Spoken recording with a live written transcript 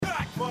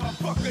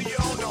Motherfucker, you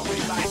don't know me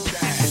like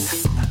that.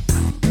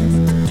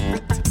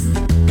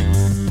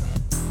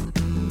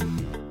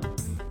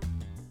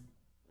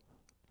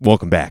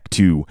 Welcome back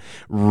to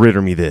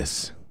Ritter Me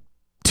This.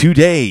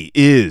 Today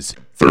is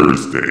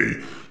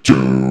Thursday,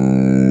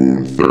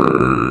 June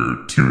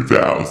 3rd,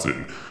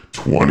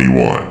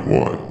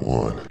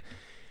 2021.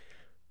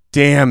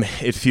 damn.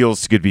 It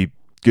feels good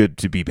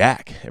to be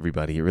back,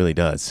 everybody. It really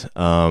does.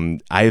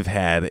 I've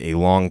had a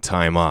long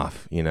time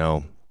off.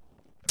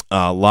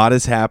 A lot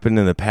has happened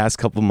in the past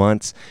couple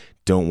months.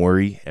 Don't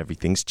worry,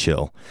 everything's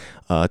chill.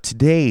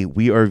 Today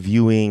we are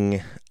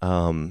viewing.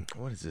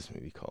 What is this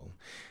movie called?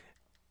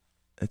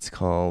 It's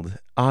called,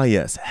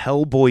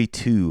 Hellboy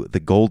 2, The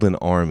Golden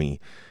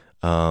Army.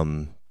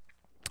 A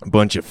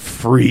bunch of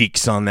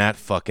freaks on that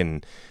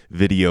fucking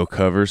video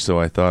cover, so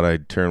I thought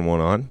I'd turn one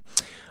on.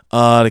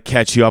 To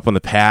catch you up on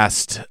the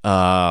past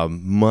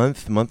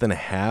month and a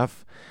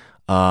half.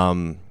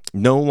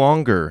 No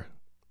longer.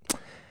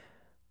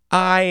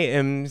 I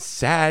am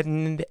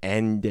saddened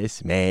and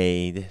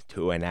dismayed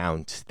to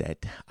announce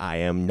that I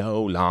am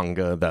no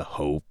longer the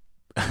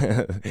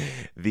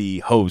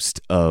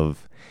host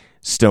of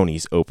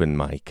Stoney's Open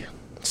Mic.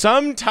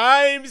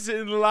 Sometimes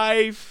in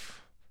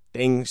life,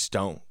 things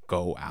don't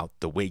go out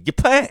the way you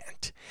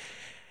planned.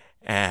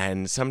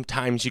 And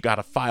sometimes you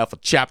gotta file for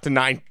Chapter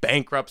 9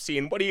 bankruptcy,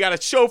 and what do you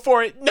gotta show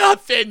for it?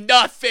 Nothing.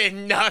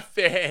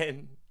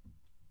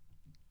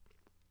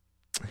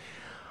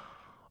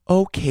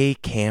 Okay,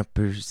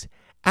 campers,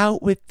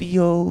 out with the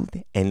old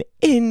and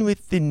in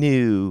with the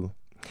new.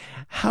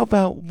 How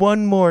about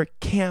one more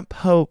Camp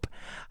Hope?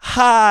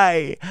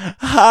 Hiya!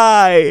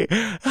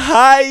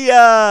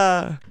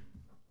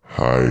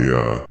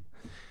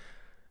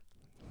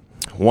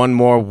 One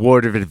more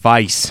word of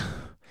advice.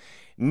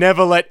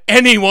 Never let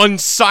anyone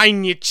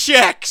sign your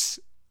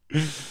checks.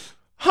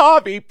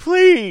 Hobby,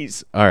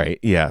 please. All right,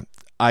 yeah.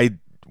 I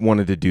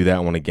wanted to do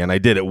that one again. I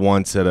did it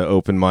once at an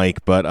open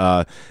mic,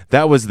 but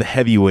that was the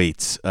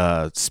heavyweights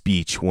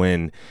speech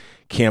when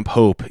Camp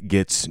Hope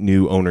gets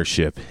new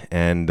ownership.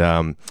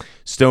 And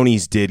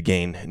Stoney's did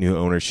gain new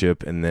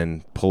ownership and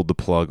then pulled the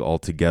plug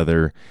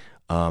altogether.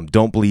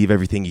 Don't believe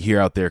everything you hear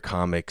out there,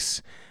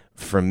 comics,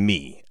 from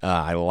me.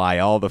 I lie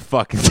all the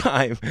fucking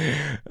time.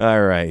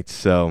 All right,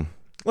 so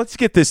let's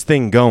get this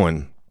thing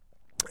going.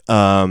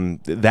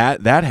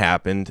 That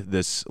happened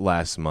this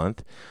last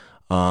month.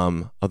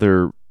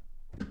 Other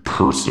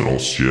Personal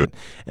shit.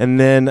 And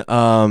then,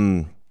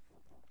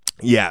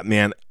 yeah,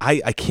 man,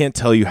 I can't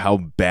tell you how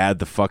bad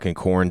the fucking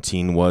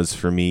quarantine was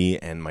for me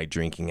and my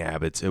drinking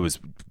habits. It was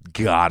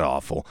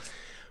god-awful.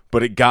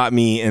 But it got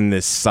me in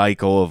this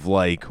cycle of,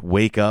 like,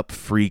 wake up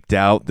freaked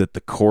out that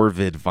the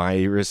Corvid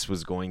virus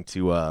was going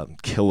to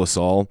kill us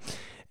all.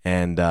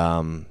 And,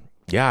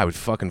 yeah, I would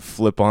fucking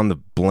flip on the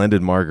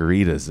blended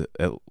margaritas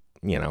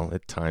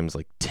at times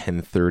like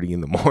 10:30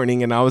 in the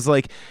morning. And I was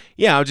like,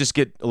 yeah, I'll just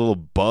get a little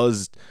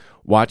buzzed,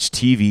 watch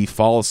TV,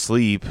 fall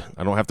asleep.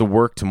 I don't have to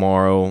work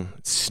tomorrow.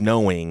 It's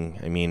snowing.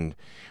 I mean,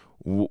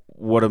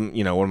 what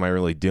am I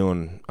really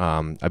doing?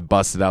 I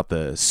busted out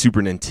the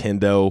Super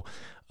Nintendo.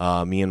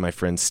 Me and my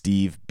friend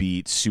Steve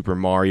beat Super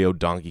Mario,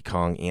 Donkey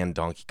Kong, and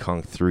Donkey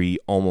Kong 3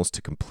 almost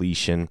to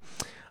completion.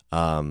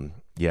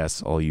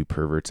 Yes, all you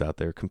perverts out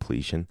there,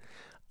 completion.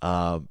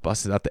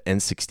 Busted out the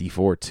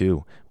N64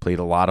 too. Played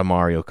a lot of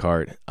Mario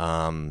Kart.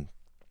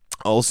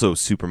 Also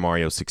Super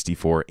Mario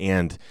 64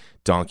 and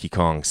Donkey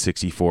Kong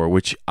 64,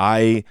 which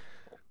I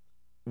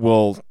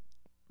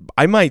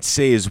might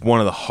say is one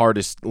of the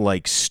hardest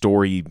like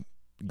story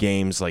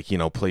games, like,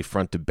 play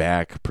front to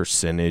back.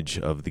 Percentage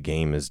of the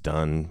game is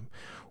done.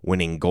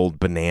 Winning gold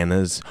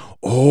bananas.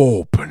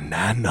 Oh,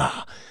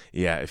 banana.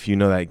 Yeah, if you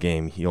know that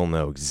game, you'll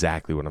know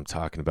exactly what I'm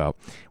talking about.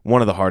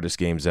 One of the hardest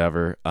games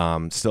ever.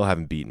 Still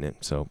haven't beaten it,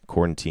 so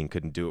quarantine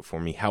couldn't do it for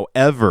me.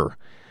 However,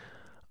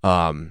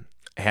 I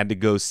had to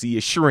go see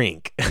a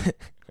shrink.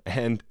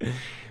 And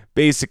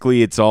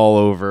basically it's all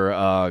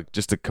over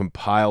just a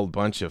compiled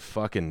bunch of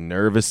fucking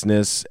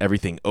nervousness,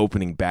 everything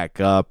opening back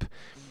up.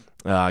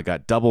 I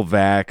got double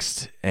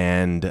vaxxed,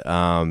 and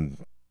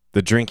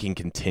the drinking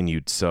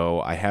continued,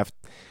 so I have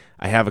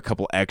a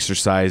couple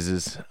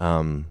exercises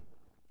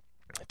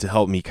to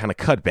help me kind of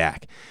cut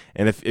back.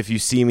 And if you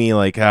see me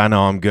like,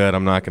 no, I'm good,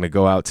 I'm not going to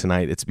go out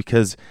tonight, it's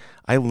because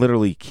I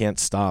literally can't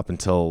stop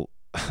until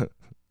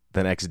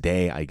the next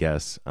day, I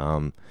guess.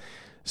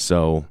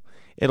 So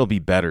it'll be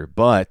better.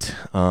 But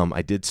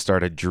I did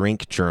start a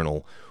drink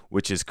journal,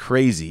 which is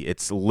crazy.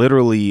 It's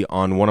literally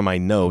on one of my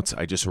notes.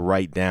 I just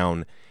write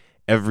down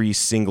every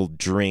single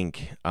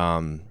drink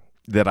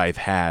that I've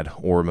had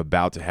or am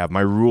about to have.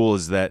 My rule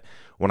is that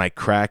when I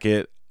crack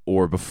it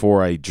or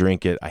before I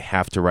drink it, I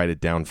have to write it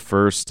down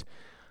first.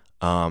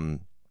 And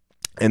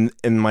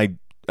my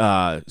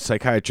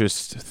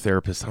psychiatrist,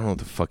 therapist, I don't know what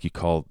the fuck you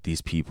call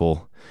these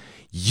people.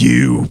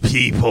 You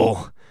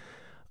people.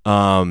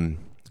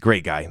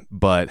 Great guy,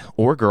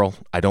 or girl.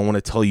 I don't want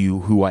to tell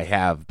you who I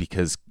have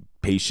because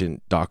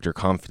patient-doctor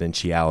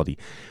confidentiality.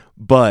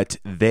 But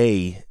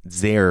they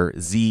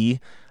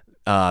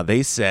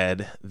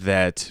said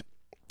that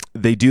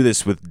they do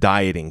this with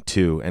dieting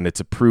too, and it's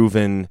a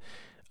proven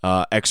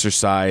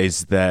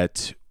exercise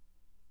that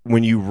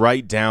when you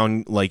write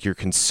down like your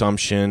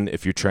consumption,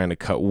 if you're trying to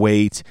cut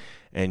weight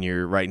and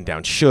you're writing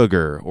down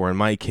sugar, or in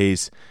my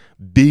case,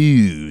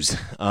 booze,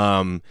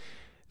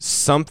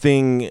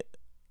 something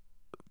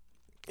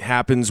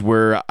happens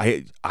where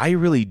I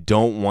really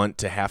don't want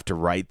to have to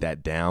write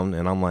that down,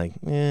 and I'm like,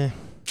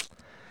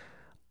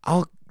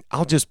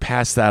 I'll just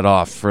pass that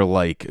off for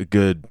like a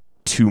good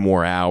 2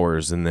 more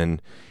hours, and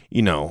then,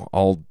 you know,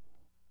 I'll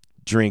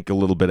drink a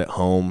little bit at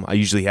home. I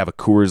usually have a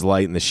Coors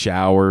Light in the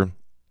shower,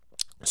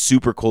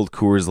 super cold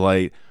Coors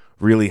Light,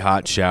 really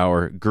hot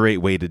shower, great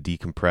way to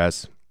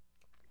decompress.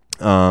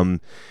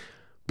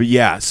 But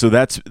yeah, so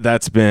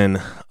that's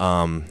been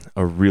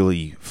a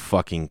really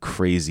fucking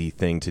crazy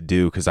thing to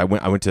do, because I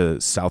went to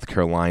South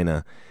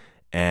Carolina,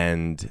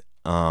 and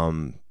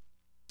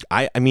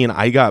I mean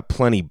I got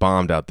plenty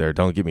bombed out there,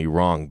 don't get me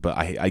wrong, but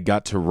I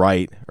got to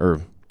write,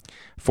 or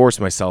force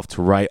myself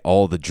to write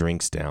all the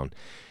drinks down,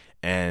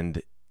 and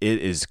it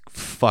is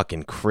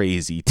fucking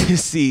crazy to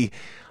see,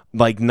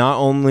 like, not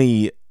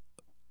only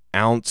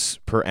ounce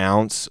per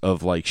ounce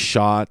of like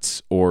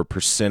shots or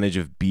percentage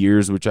of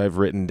beers, which I've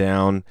written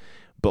down,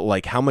 but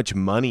like how much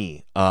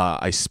money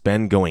I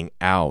spend going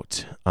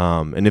out.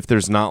 And if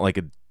there's not like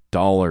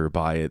 $1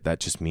 by it, that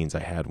just means I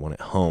had one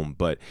at home.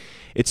 But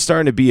it's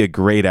starting to be a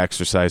great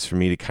exercise for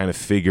me to kind of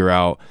figure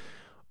out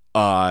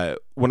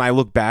when I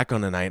look back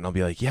on the night, and I'll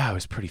be like, yeah, I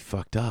was pretty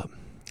fucked up,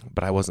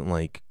 but I wasn't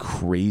like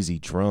crazy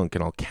drunk,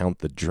 and I'll count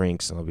the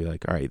drinks and I'll be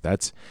like, all right,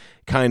 that's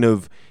kind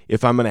of,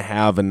 if I'm going to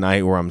have a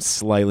night where I'm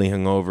slightly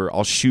hungover,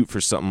 I'll shoot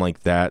for something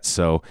like that.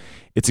 So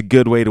it's a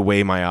good way to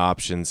weigh my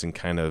options and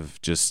kind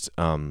of just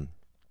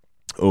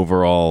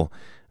overall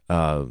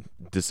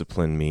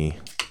discipline me.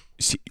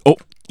 See, oh,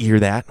 you hear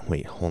that?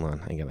 Wait, hold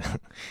on. I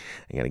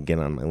gotta get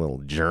on my little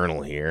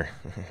journal here.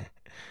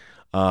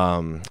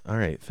 All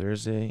right,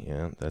 Thursday.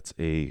 Yeah, that's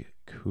a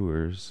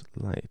Coors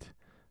Light.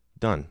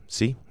 Done.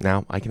 See,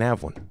 now I can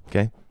have one.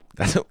 Okay,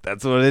 that's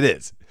what it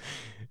is.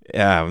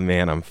 Yeah,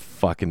 man, I'm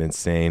fucking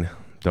insane.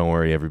 Don't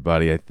worry,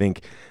 everybody. I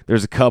think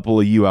there's a couple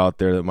of you out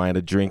there that might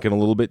have drinking a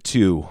little bit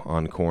too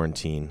on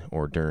quarantine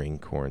or during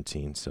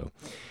quarantine. So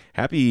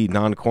happy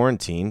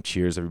non-quarantine.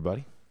 Cheers,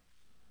 everybody.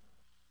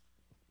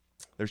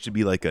 There should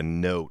be like a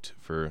note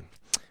for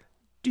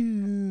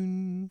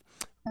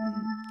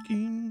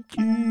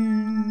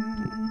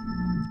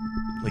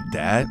like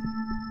that.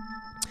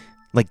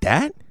 Like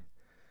that?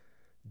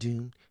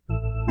 Dune.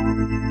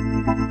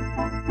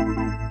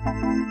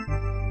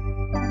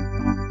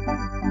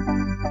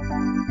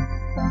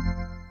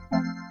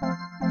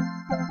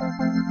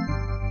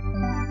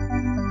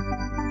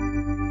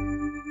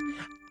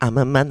 I'm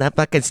a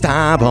motherfucking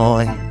star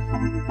boy.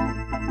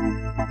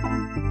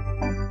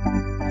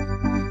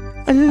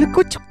 Look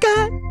what you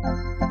got.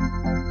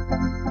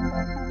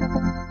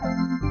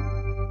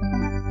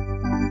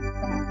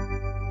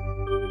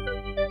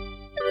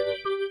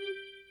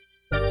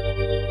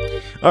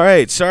 All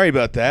right, sorry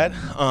about that.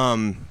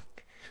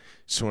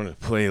 Just wanted to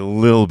play a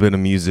little bit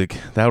of music.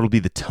 That'll be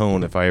the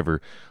tone if I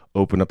ever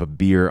open up a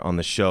beer on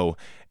the show.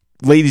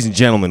 Ladies and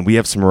gentlemen, we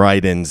have some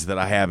write-ins that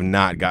I have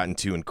not gotten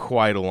to in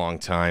quite a long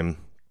time.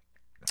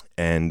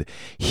 And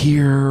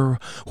here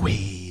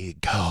we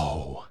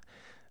go.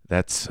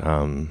 That's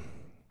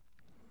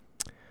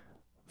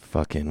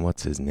fucking,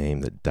 what's his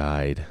name that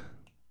died?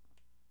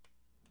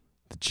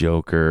 The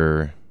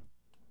Joker.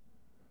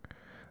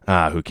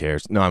 Who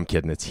cares? No, I'm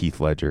kidding. It's Heath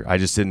Ledger. I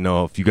just didn't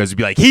know if you guys would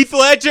be like, Heath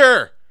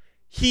Ledger!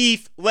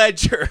 Heath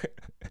Ledger!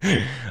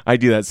 I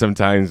do that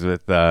sometimes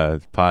with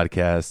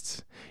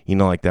podcasts. You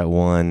know, like that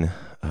one.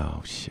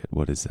 Oh, shit.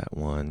 What is that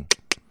one?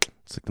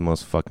 It's like the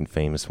most fucking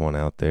famous one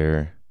out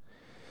there.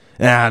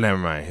 Never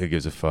mind. Who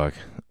gives a fuck?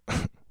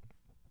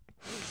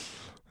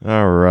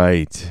 All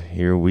right.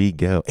 Here we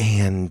go.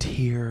 And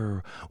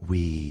here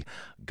we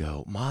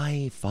go.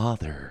 My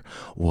father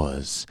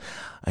was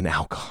an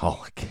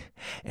alcoholic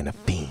and a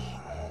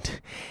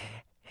fiend.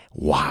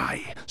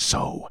 Why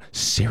so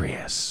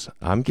serious?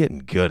 I'm getting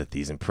good at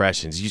these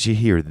impressions. You should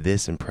hear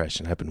this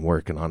impression I've been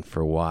working on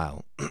for a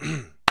while.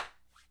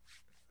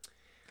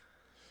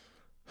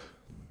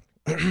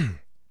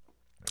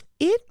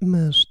 It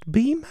must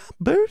be my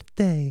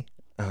birthday.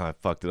 Oh, I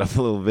fucked it up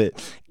a little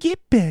bit. Get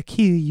back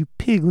here, you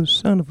piglet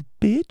son of a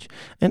bitch.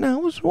 And I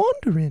was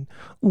wondering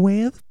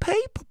where the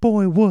paper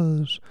boy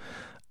was.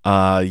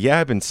 Yeah,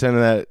 I've been sending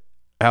that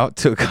out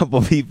to a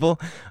couple people.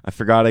 I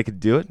forgot I could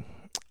do it.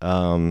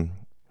 All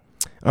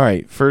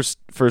right, first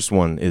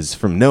one is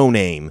from No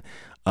Name.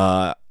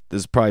 This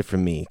is probably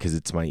from me because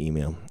it's my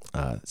email.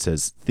 It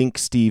says, think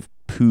Steve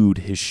pooed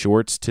his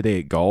shorts today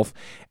at golf.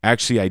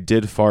 Actually, I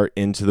did fart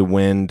into the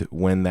wind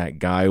when that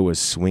guy was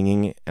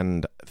swinging,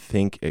 and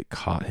think it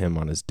caught him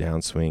on his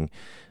downswing.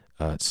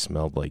 It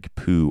smelled like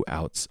poo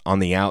out on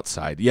the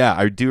outside. Yeah,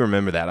 I do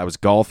remember that. I was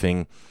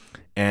golfing,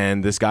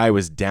 and this guy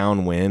was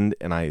downwind,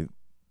 and I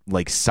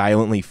like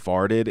silently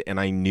farted, and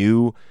I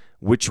knew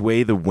which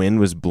way the wind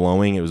was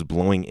blowing. It was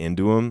blowing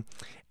into him,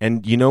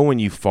 And you know when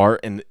you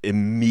fart and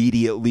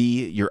immediately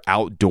you're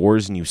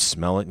outdoors and you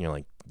smell it and you're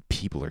like,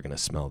 people are gonna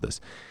smell this.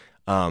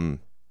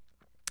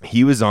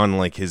 He was on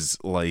like his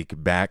like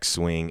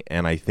backswing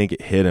and I think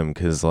it hit him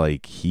because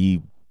like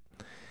he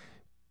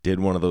did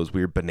one of those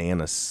weird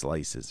banana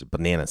slices,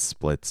 banana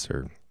splits,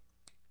 or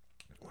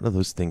what are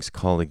those things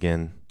called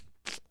again?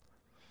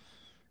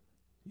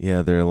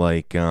 Yeah, they're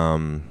like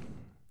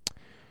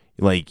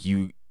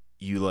you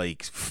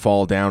like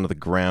fall down to the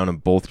ground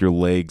and both your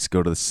legs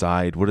go to the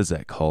side. What is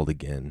that called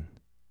again?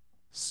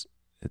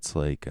 It's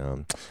like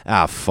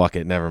fuck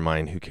it, never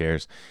mind. Who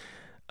cares?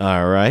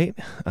 All right,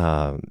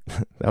 that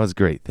was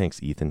great.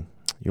 Thanks, Ethan.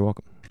 You're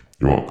welcome.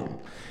 You're welcome.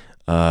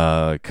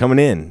 Coming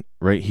in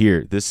right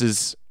here. This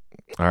is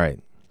all right.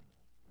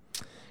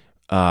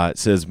 It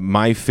says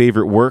my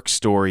favorite work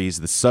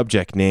stories. The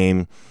subject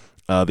name.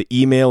 The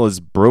email is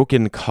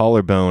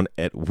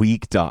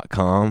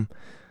brokencollarbone@weak.com.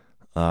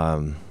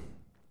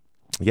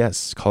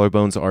 Yes,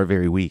 collarbones are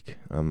very weak.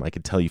 I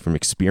can tell you from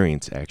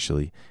experience,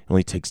 actually. It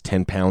only takes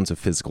 10 pounds of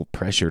physical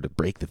pressure to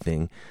break the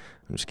thing.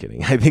 I'm just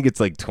kidding. I think it's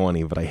like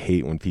 20, but I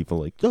hate when people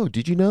are like, oh,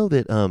 did you know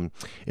that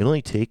it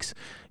only takes...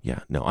 Yeah,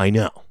 no, I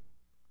know.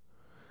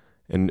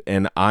 And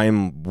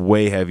I'm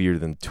way heavier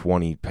than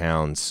 20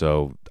 pounds,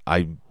 so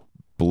I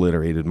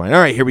obliterated mine. All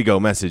right, here we go.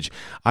 Message.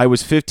 I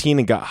was 15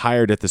 and got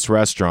hired at this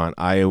restaurant.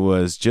 I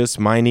was just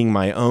minding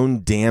my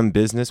own damn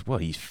business.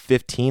 What, he's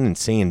 15 and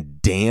saying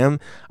damn?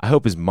 I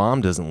hope his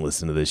mom doesn't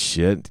listen to this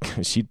shit.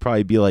 She'd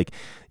probably be like,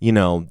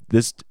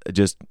 this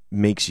just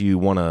makes you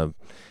want to,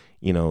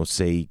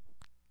 say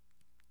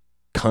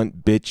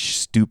cunt, bitch,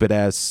 stupid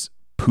ass,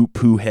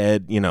 poo-poo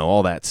head,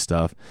 all that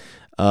stuff.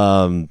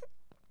 All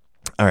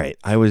right,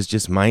 I was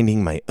just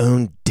minding my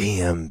own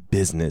damn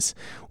business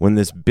when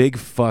this big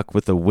fuck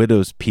with a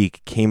widow's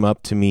peak came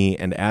up to me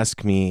and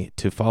asked me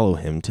to follow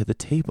him to the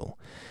table.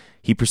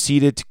 He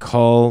proceeded to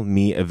call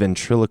me a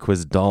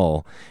ventriloquist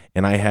doll,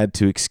 and I had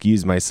to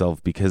excuse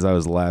myself because I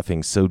was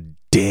laughing so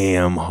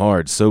damn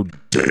hard.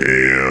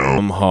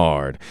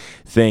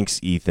 Thanks,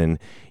 Ethan.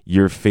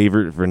 Your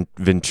favorite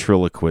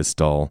ventriloquist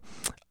doll.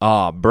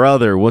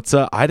 Brother, what's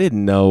up? I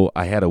didn't know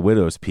I had a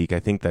widow's peak. I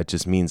think that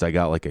just means I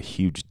got like a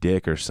huge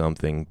dick or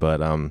something,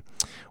 but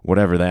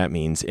whatever that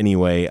means.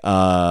 Anyway,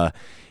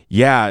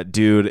 yeah,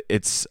 dude,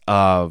 it's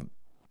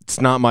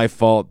not my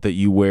fault that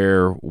you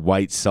wear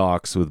white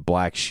socks with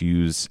black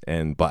shoes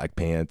and black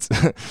pants,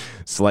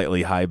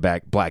 slightly high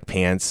back black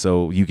pants,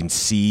 so you can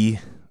see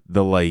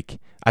the like.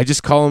 I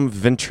just call them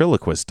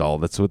ventriloquist doll.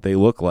 That's what they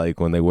look like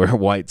when they wear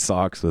white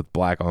socks with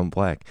black on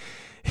black.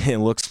 It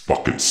looks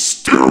Fucking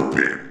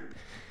stupid.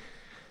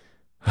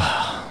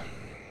 All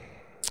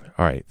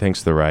right, thanks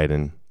for the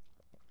ride-in.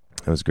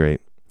 That was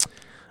great.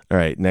 All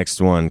right,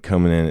 next one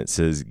coming in. It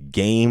says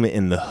Game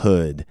in the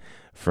Hood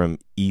from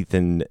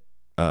Ethan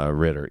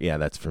Ritter. Yeah,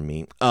 that's for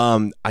me.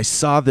 I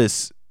saw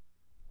this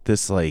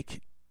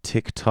like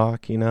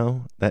TikTok,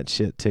 that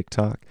shit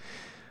TikTok.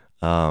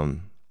 I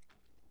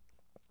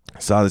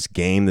saw this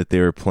game that they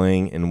were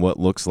playing in what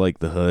looks like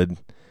the hood.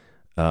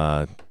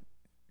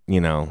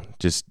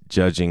 Just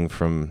judging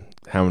from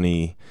how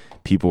many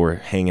people were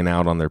hanging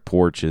out on their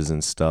porches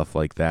and stuff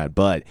like that.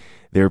 But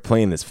they were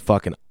playing this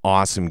fucking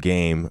awesome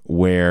game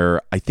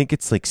where I think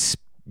it's like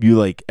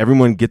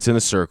everyone gets in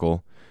a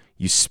circle,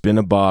 you spin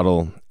a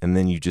bottle, and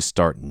then you just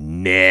start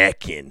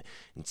necking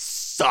and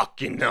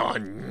sucking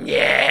on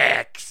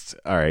necks.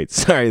 All right,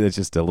 sorry, that's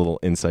just a little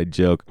inside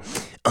joke.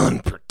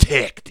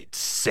 Unprotected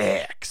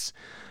sex.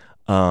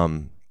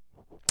 No,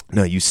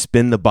 you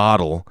spin the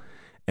bottle,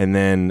 and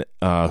then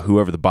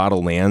whoever the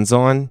bottle lands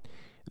on,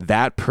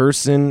 that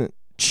person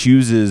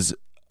chooses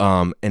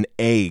an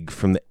egg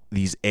from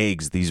these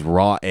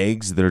raw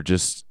eggs that are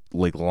just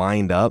like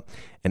lined up,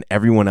 and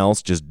everyone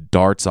else just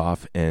darts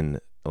off in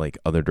like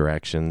other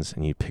directions,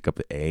 and you pick up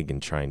the egg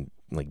and try and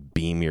like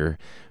beam your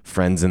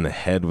friends in the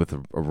head with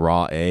a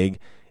raw egg.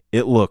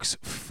 It looks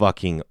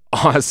fucking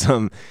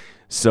awesome.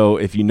 So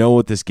if you know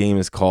what this game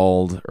is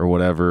called or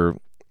whatever,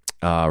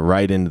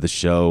 write into the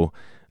show.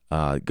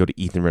 Go to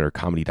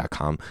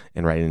ethanrittercomedy.com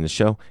and write into the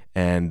show.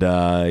 And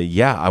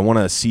yeah, I want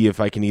to see if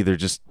I can either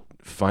just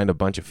find a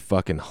bunch of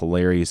fucking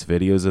hilarious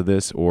videos of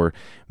this or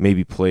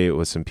maybe play it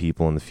with some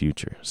people in the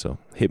future. So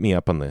hit me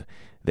up on the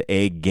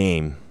egg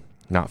game,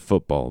 not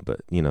football,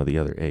 but the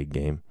other egg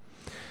game.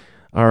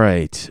 All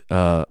right.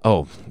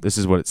 This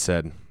is what it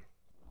said.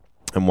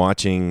 I'm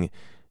watching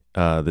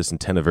this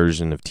Nintendo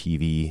version of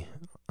TV.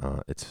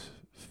 It's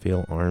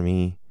Fail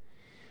Army.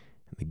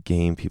 The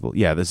game people.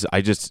 Yeah, this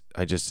I just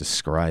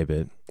describe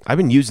it. I've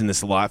been using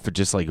this a lot for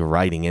just like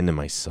writing into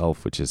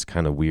myself, which is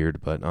kind of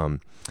weird, but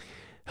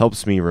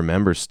helps me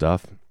remember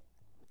stuff.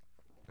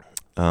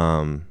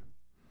 Let's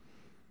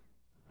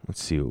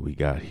see what we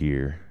got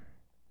here.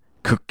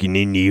 Cooking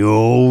in the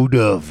old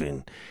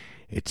oven.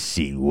 Let's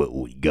see what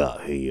we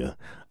got here.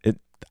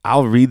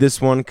 I'll read this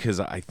one because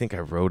I think I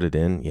wrote it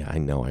in. Yeah, I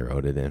know I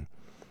wrote it in.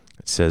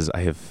 It says,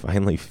 I have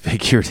finally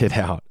figured it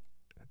out.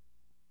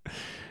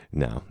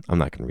 No, I'm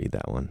not going to read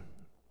that one.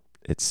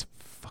 It's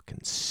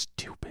fucking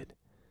stupid.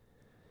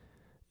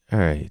 All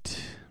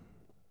right.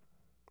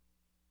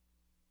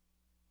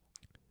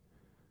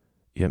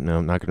 Yep, no,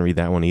 I'm not going to read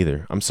that one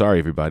either. I'm sorry,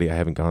 everybody. I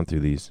haven't gone through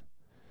these.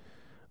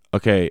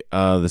 Okay,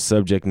 the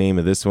subject name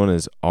of this one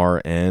is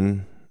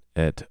RN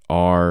at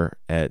R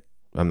at...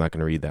 I'm not going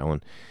to read that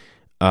one.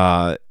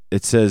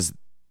 It says,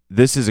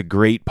 this is a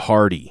great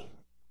party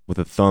with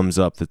a thumbs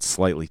up that's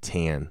slightly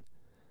tan.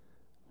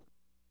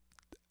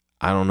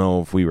 I don't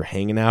know if we were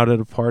hanging out at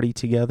a party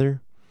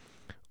together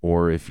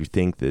or if you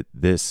think that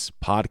this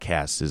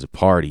podcast is a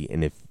party.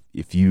 And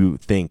if you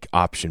think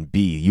option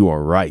B, you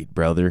are right,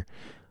 brother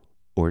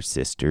or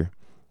sister.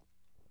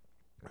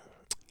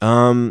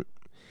 All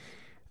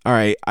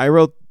right,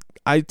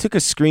 I took a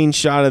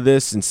screenshot of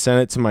this and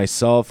sent it to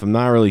myself. I'm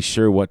not really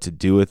sure what to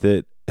do with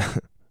it.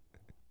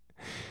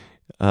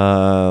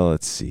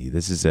 Let's see.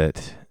 This is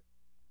it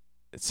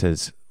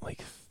says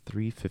like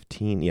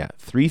 3:15. Yeah,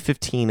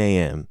 3:15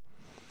 a.m.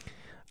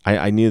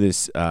 I knew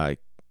this guy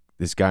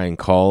in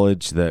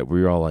college that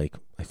we were all like,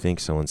 I think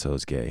so-and-so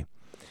is gay.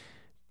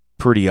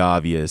 Pretty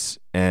obvious.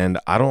 And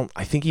I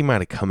think he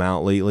might have come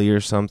out lately or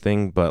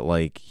something, but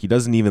like he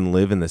doesn't even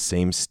live in the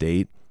same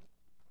state.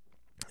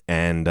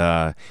 And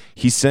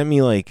he sent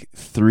me like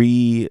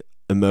 3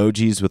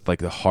 emojis with like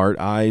the heart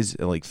eyes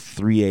at like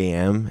 3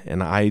 a.m.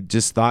 And I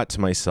just thought to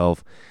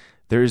myself,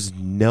 there's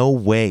no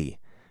way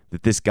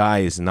that this guy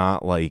is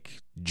not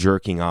like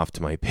jerking off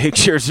to my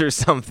pictures or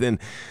something.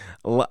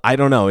 I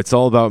don't know. It's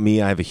all about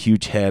me. I have a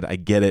huge head. I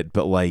get it.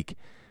 But like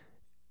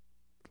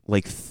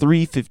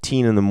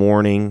 3:15 in the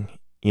morning,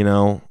 you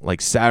know,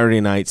 like Saturday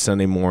night,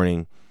 Sunday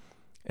morning,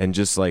 and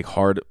just like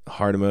heart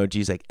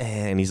emojis, like,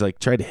 and he's like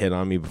tried to hit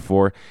on me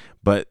before,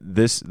 but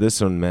this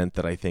one meant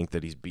that I think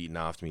that he's beating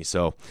off to me.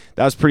 So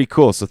that was pretty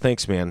cool. So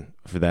thanks, man,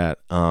 for that.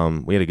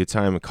 We had a good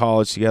time in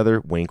college together.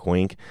 Wink,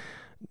 wink.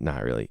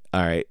 Not really.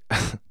 All right.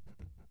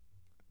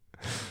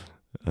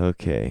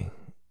 Okay.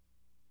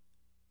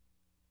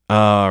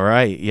 All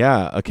right.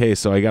 Yeah. Okay.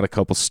 So I got a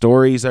couple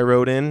stories I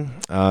wrote in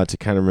to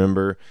kind of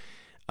remember.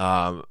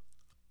 I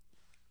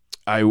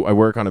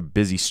work on a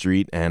busy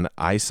street, and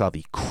I saw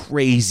the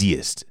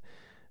craziest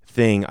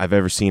thing I've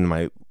ever seen in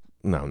my...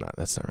 No,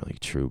 that's not really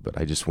true, but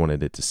I just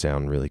wanted it to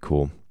sound really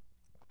cool.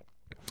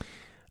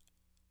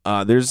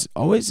 There's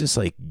always this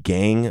like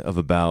gang of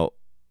about,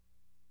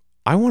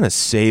 I want to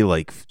say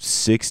like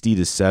 60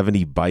 to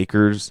 70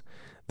 bikers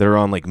that are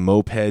on like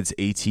mopeds,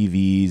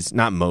 ATVs,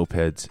 not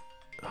mopeds.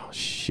 Oh,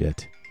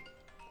 shit.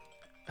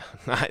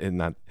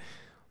 not.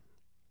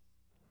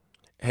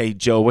 Hey,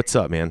 Joe, what's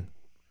up, man?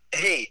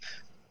 Hey,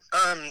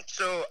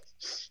 so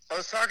I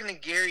was talking to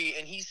Gary,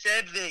 and he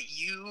said that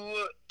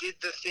you did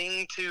the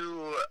thing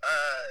to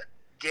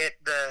get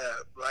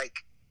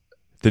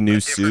the new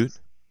suit.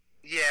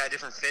 Yeah, a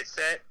different fit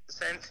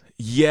sense.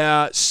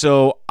 Yeah,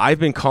 so I've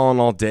been calling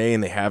all day,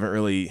 and they haven't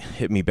really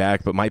hit me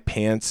back. But my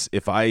pants,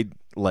 if I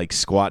like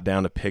squat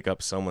down to pick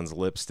up someone's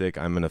lipstick,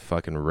 I'm gonna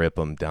fucking rip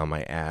them down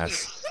my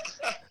ass.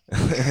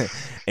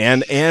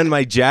 and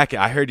my jacket.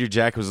 I heard your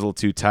jacket was a little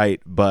too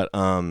tight, but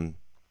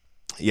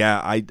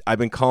yeah, I've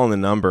been calling the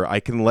number. I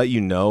can let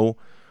you know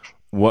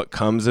what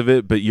comes of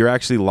it, but you're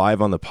actually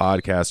live on the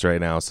podcast right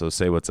now, so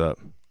say what's up.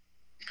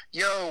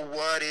 Yo,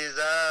 what is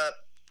up?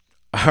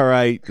 All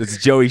right, it's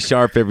Joey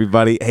Sharp,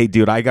 everybody. Hey,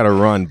 dude, I gotta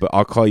run, but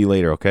I'll call you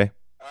later, okay?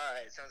 All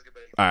right, sounds good,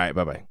 buddy. All right,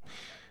 bye-bye.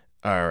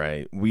 All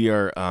right,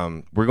 we're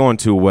going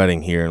to a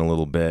wedding here in a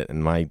little bit,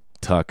 and my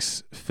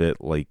tux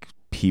fit like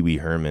Pee Wee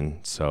Herman,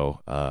 so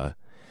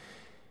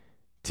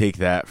take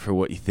that for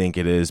what you think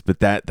it is. But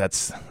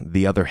that's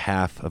the other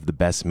half of the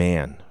best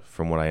man,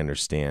 from what I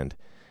understand.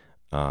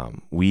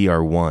 We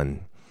are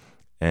one,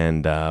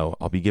 and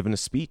I'll be giving a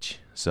speech,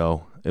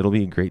 so it'll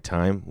be a great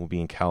time. We'll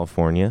be in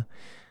California.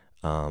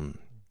 All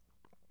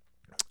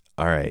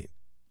right.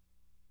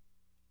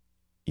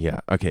 Yeah.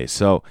 Okay.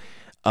 So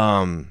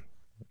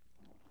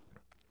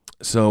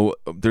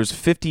there's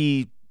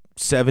 50,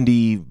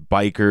 70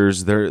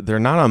 bikers. They're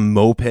not on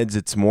mopeds.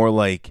 It's more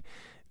like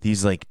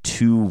these like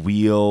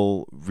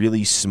 2-wheel,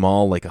 really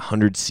small, like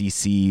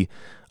 100cc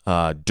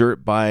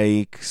dirt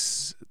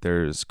bikes.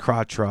 There's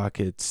crotch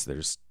rockets.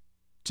 There's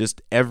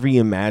just every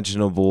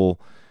imaginable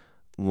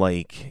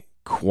like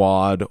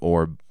quad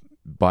or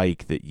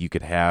bike that you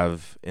could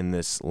have in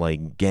this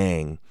like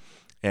gang.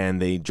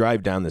 And they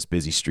drive down this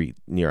busy street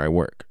where I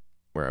work.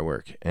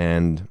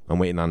 And I'm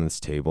waiting on this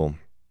table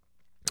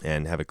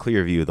and have a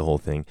clear view of the whole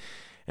thing.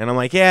 And I'm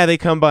like, yeah, they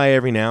come by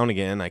every now and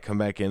again. I come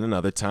back in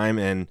another time,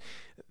 and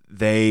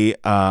they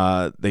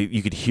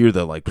you could hear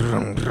the like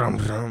brum, brum,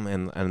 brum,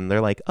 and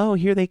they're like, oh,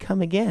 here they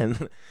come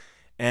again.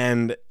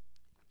 And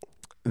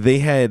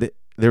there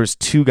was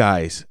 2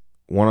 guys,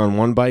 one on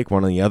one bike,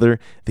 one on the other.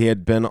 They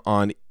had been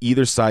on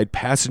either side,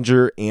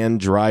 passenger and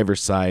driver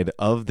side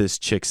of this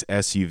chick's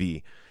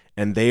SUV.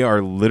 And they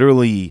are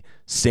literally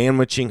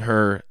sandwiching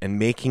her and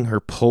making her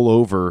pull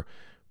over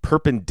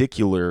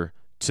perpendicular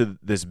to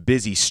this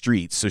busy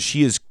street. So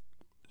she is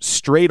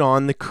straight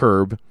on the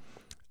curb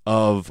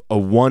of a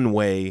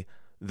one-way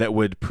that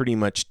would pretty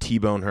much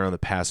T-bone her on the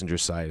passenger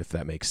side, if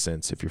that makes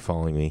sense, if you're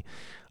following me.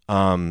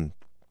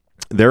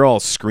 They're all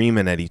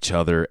screaming at each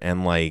other,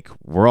 and like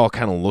we're all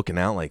kind of looking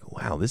out like,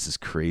 wow, this is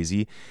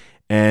crazy.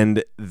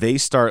 And they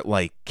start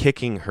like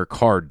kicking her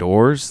car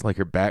doors, like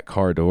her back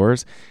car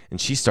doors, and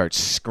she starts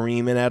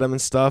screaming at them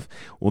and stuff.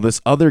 Well, this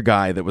other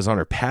guy that was on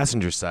her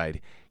passenger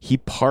side, he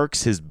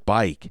parks his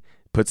bike,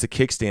 puts the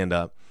kickstand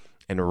up,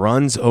 and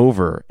runs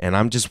over. And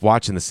I'm just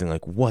watching this thing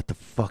like, what the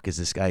fuck is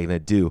this guy gonna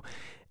do?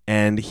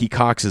 And he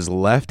cocks his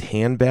left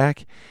hand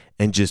back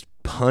and just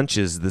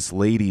punches this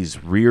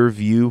lady's rear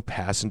view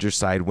passenger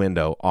side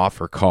window off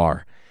her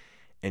car.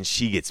 And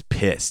she gets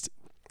pissed.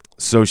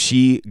 So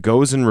she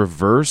goes in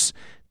reverse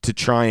to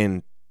try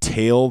and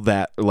tail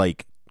that,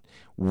 like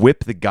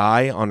whip the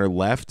guy on her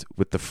left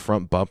with the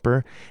front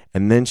bumper.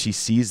 And then she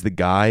sees the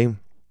guy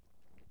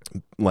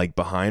like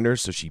behind her.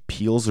 So she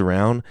peels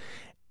around,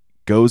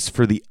 goes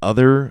for the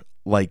other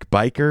like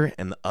biker,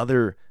 and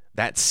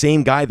that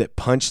same guy that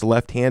punched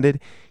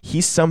left-handed,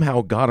 he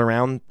somehow got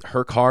around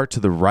her car to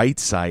the right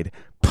side,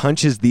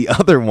 punches the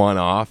other one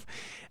off.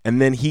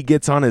 And then he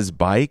gets on his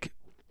bike.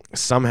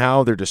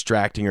 Somehow they're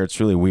distracting her. It's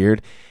really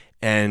weird.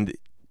 And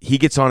he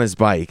gets on his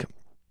bike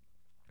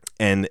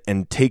and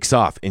takes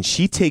off. And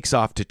she takes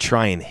off to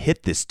try and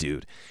hit this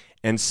dude.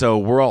 And so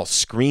we're all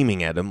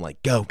screaming at him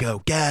like, go,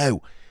 go,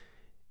 go.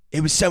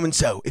 It was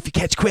so-and-so. If you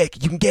catch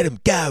quick, you can get him.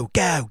 Go,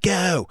 go,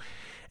 go.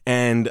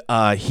 And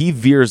he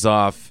veers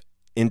off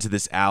into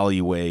this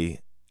alleyway.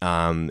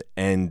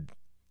 And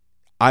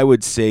I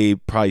would say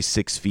probably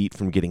 6 feet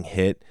from getting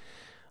hit.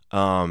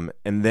 And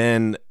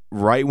then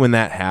right when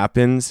that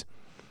happens,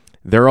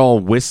 they're all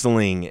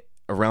whistling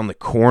around the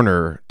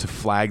corner to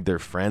flag their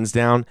friends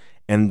down,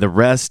 and the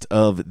rest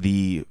of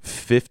the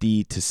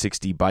 50 to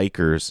 60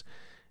 bikers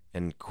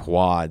and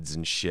quads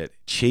and shit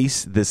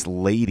chase this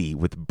lady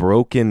with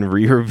broken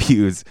rear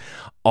views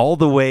all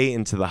the way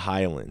into the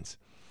Highlands.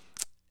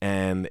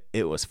 And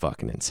it was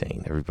fucking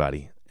insane,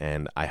 everybody.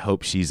 And I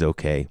hope she's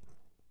okay.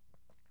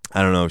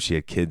 I don't know if she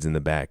had kids in the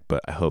back,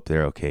 but I hope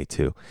they're okay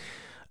too.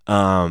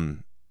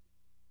 Man,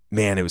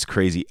 it was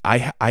crazy.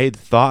 I had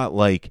thought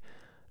like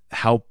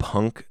how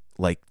punk,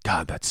 like,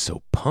 God, that's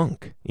so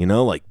punk, you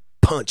know, like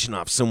punching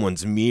off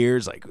someone's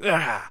mirrors, like,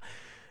 ah.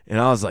 And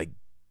I was like,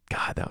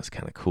 God, that was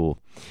kind of cool.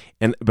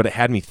 But it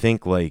had me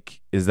think,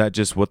 like, is that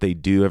just what they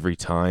do every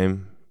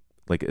time,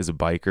 like as a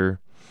biker?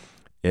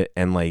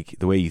 And like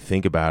the way you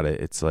think about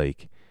it, it's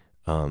like,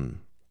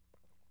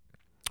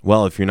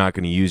 well, if you're not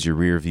going to use your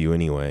rear view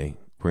anyway,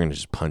 we're going to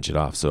just punch it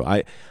off. So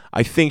I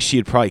think she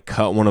had probably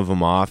cut one of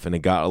them off, and it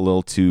got a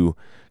little too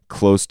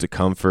close to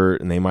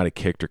comfort, and they might have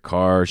kicked her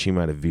car. She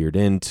might have veered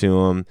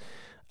into him.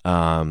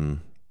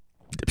 I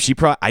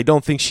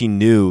don't think she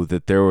knew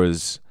that there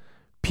was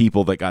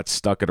people that got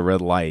stuck at a red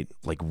light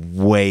like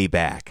way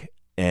back,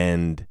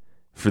 and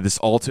for this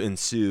all to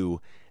ensue,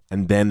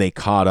 and then they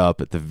caught up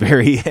at the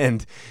very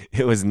end.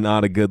 It was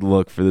not a good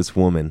look for this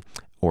woman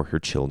or her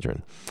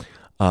children.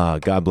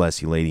 God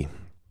bless you, lady.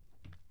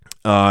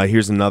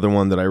 Here's another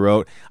one that I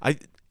wrote.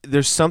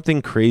 There's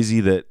something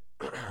crazy that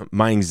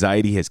my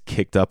anxiety has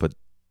kicked up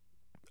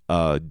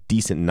a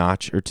decent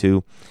notch or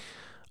two.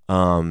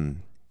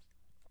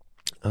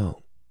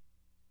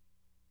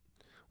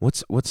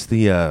 What's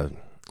the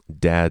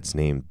dad's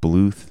name?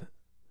 Bluth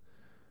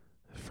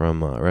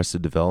from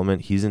Arrested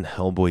Development. He's in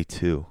Hellboy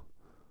 2.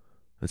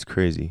 That's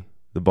crazy.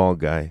 The bald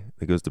guy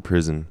that goes to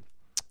prison.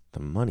 The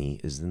money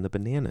is in the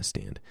banana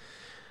stand.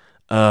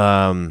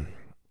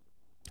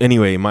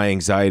 Anyway, my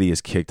anxiety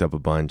has kicked up a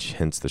bunch,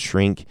 hence the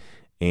shrink.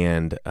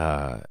 And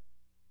I've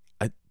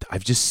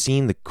just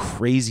seen the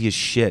craziest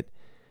shit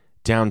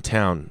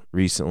downtown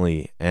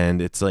recently.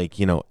 And it's like,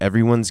 you know,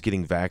 everyone's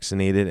getting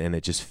vaccinated, and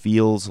it just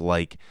feels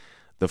like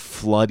the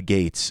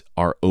floodgates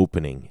are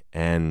opening.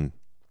 And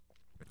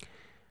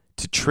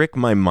to trick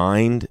my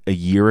mind a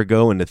year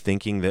ago into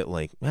thinking that,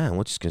 like, man,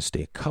 we're just going to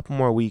stay a couple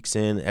more weeks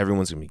in,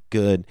 everyone's going to be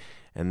good,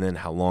 and then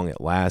how long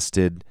it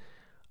lasted,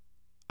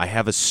 I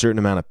have a certain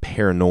amount of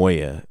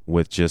paranoia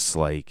with just,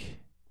 like,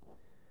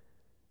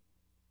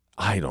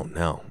 I don't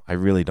know. I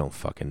really don't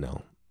fucking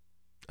know.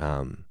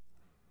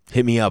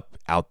 Hit me up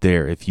out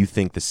there if you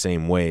think the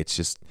same way. It's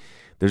just,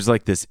 there's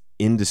like this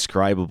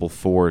indescribable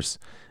force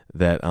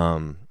that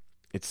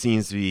it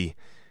seems to be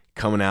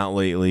coming out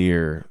lately,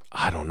 or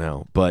I don't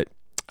know. But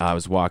I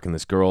was walking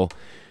this girl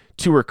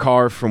to her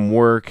car from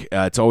work.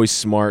 It's always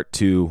smart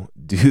to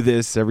do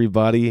this,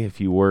 everybody.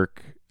 If you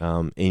work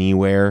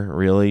anywhere,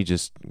 really,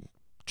 just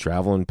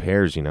travel in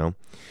pairs, you know.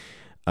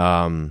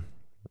 I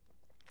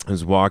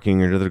was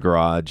walking her to the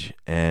garage,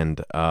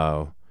 and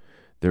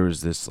there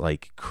was this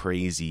like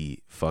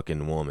crazy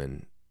fucking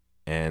woman,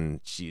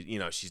 and she, you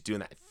know, she's doing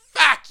that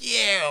fuck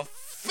you,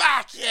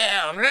 fuck you.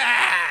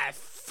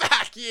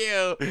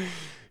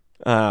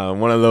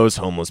 One of those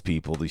homeless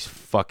people, these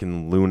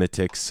fucking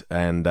lunatics.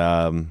 And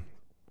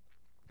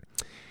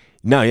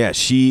no, yeah,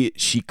 she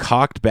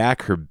cocked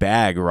back her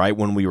bag right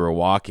when we were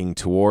walking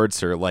towards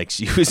her, like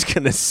she was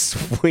gonna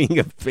swing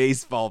a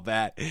baseball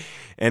bat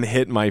and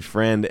hit my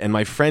friend, and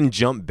my friend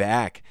jumped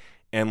back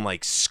and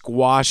like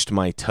squashed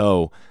my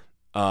toe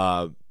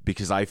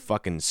because I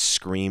fucking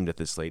screamed at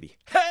this lady,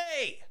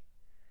 hey!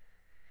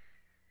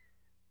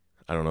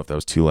 I don't know if that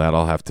was too loud.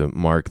 I'll have to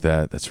mark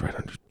that. That's right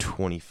under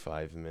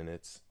 25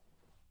 minutes.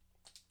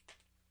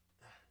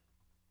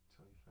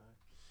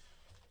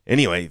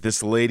 Anyway,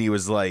 this lady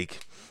was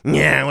like,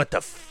 yeah, what the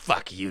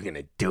fuck are you going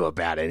to do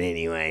about it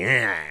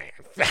anyway?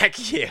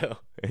 Fuck you.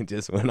 And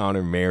just went on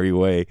her merry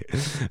way.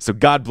 So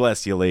God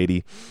bless you,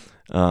 lady.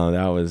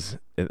 That was,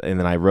 and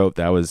then I wrote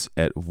that was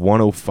at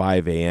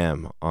 1:05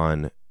 a.m.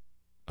 on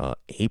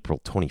April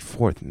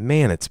 24th.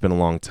 Man, it's been a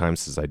long time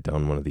since I've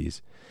done one of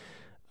these.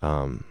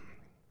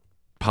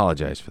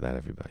 Apologize for that,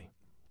 everybody.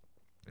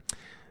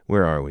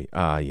 Where are we?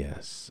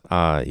 Yes.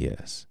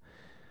 Yes.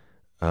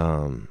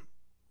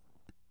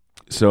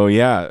 So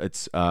yeah,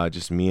 it's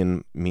just me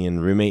and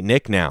roommate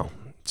Nick now.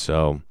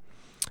 So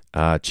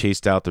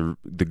chased out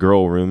the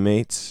girl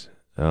roommates.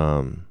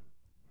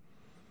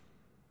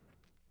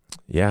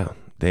 Yeah,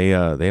 they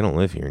don't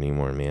live here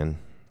anymore, man.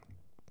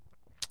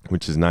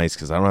 Which is nice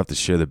because I don't have to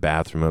share the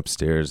bathroom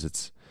upstairs.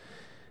 It's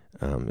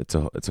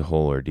a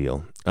whole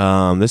ordeal.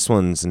 This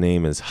one's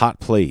name is Hot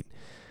Plate.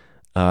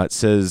 It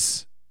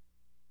says,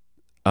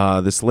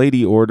 this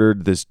lady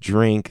ordered this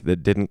drink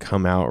that didn't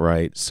come out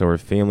right, so her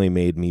family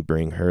made me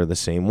bring her the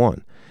same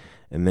one.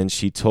 And then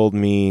she told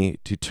me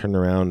to turn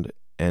around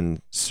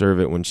and serve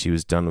it when she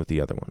was done with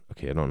the other one.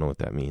 Okay, I don't know what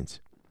that means.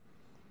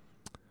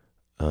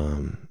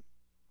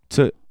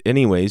 So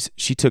anyways,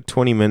 she took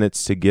 20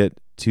 minutes to get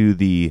to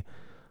the,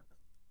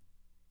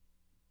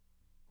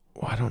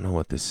 I don't know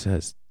what this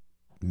says,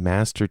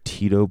 Master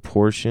Tito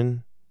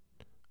portion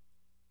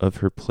of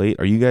her plate.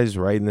 Are you guys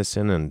writing this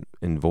in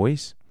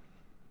voice?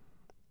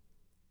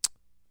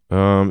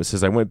 It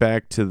says, I went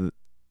back to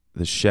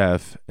the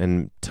chef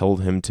and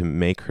told him to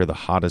make her the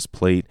hottest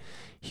plate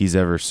he's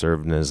ever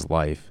served in his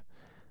life.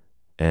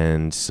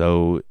 And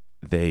so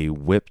they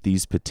whipped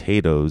these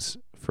potatoes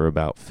for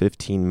about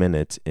 15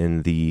 minutes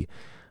in the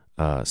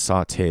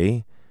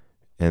saute,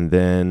 and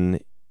then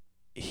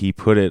he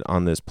put it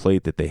on this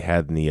plate that they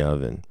had in the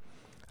oven.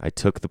 I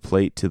took the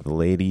plate to the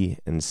lady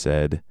and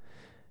said,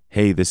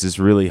 hey, this is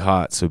really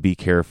hot, so be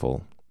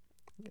careful.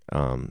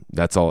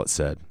 That's all it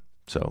said.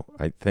 So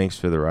thanks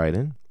for the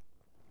write-in.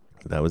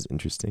 That was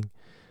interesting.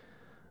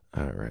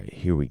 All right,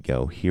 here we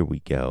go.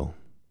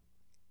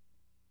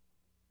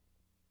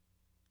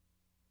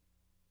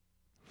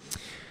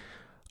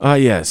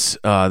 Yes.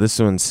 This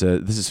one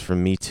said, this is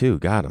from me too.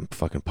 God, I'm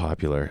fucking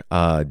popular.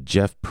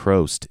 Jeff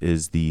Prost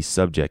is the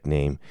subject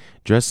name.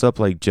 Dressed up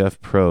like Jeff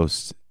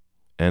Prost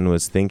and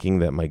was thinking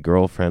that my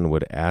girlfriend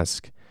would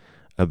ask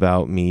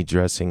about me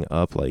dressing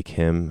up like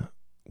him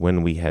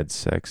when we had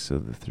sex. So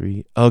the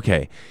three.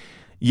 Okay.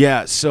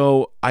 Yeah.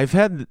 So I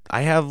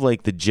have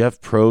like the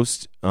Jeff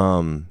Prost,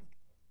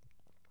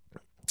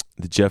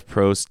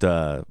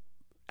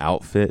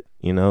 outfit,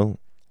 you know.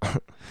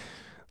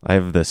 I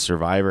have the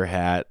Survivor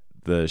hat,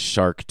 the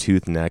shark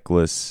tooth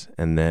necklace,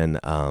 and then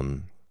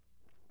I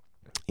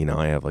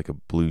have like a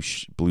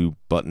blue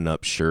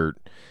button-up shirt,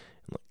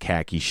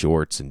 khaki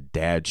shorts, and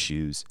dad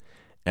shoes.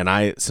 And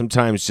I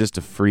sometimes, just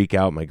to freak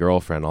out my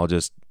girlfriend, I'll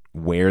just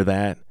wear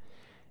that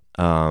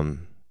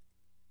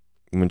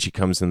when she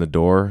comes in the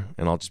door,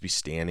 and I'll just be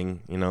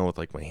standing, with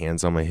like my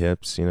hands on my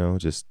hips,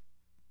 just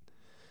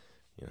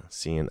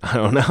seeing, I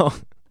don't know,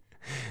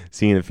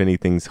 seeing if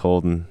anything's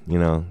holding,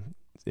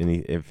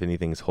 if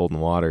anything's holding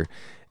water.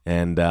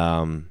 And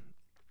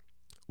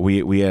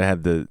we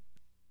had the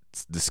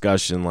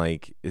discussion,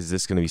 like, is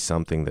this going to be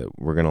something that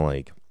we're going to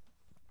like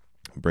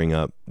bring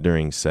up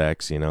during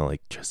sex,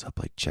 like dress up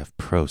like Jeff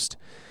Prost,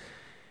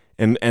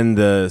 and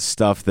the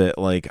stuff that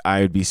like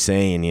I would be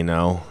saying, you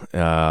want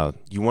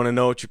to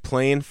know what you're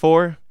playing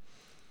for?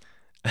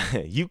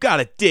 You got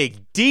to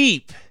dig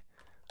deep.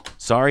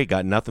 Sorry,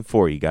 got nothing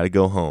for you. Got to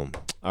go home.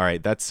 All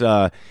right, that's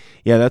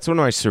that's one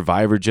of my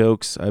Survivor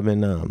jokes. I've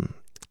been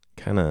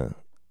kind of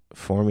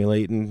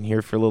formulating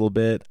here for a little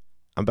bit.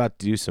 I'm about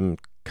to do some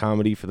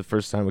comedy for the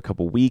first time in a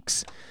couple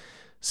weeks,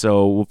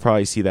 so we'll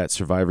probably see that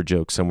Survivor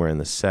joke somewhere in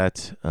the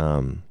set.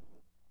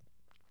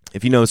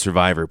 If you know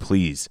Survivor,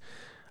 please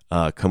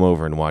come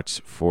over and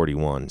watch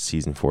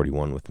season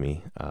 41 with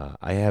me.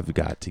 I have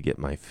got to get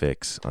my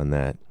fix on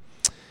that.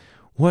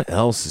 What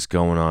else is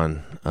going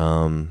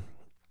on?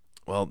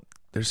 Well,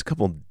 there's a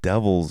couple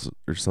devils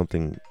or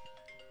something.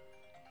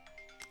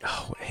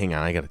 Oh, hang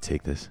on, I gotta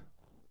take this.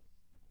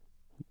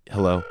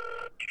 Hello.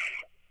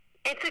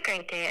 It's a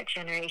great day at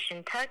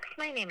Generation Tux.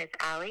 My name is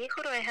Allie.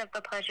 Who do I have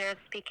the pleasure of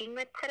speaking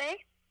with today?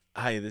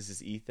 Hi, this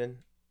is Ethan.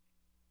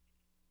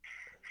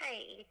 Hi,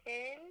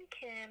 Ethan.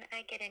 Can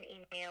I get an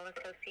email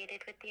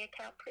associated with the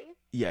account, please?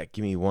 Yeah,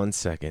 give me 1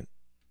 second.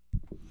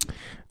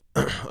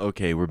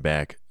 Okay, we're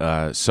back.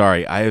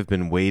 Sorry, I have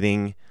been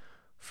waiting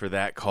for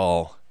that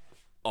call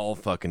all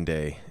fucking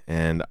day,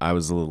 and I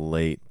was a little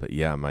late, but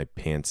yeah, my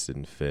pants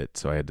didn't fit,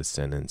 so I had to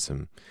send in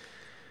some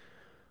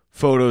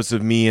photos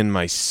of me in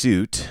my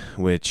suit,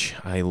 which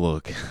I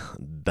look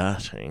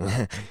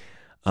dashing.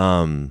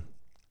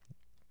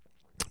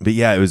 But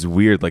yeah, it was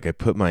weird. Like, I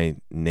put my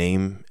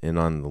name in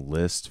on the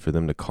list for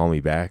them to call me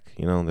back.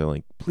 They're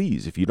like,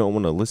 please, if you don't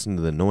want to listen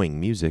to the annoying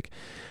music,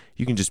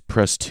 you can just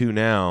press 2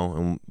 now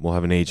and we'll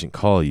have an agent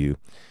call you.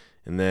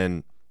 And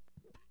then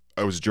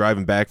I was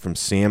driving back from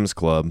Sam's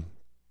Club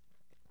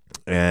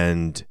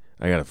and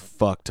I got a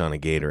fuck ton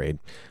of Gatorade.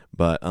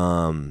 But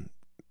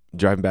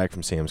driving back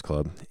from Sam's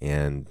Club,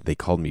 and they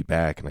called me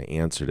back, and I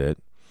answered it,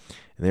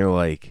 and they were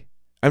like,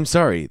 "I'm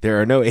sorry,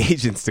 there are no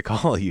agents to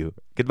call you.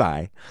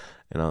 Goodbye."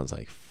 And I was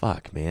like,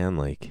 "Fuck, man!"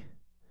 Like,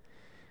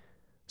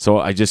 so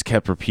I just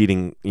kept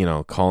repeating,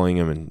 calling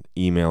him and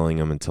emailing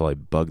him until I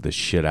bugged the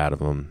shit out of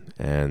him,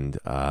 and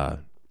I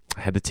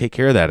had to take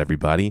care of that.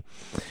 Everybody,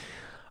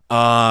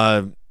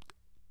 reminds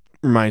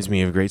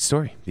me of a great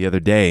story. The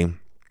other day,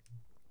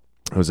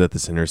 I was at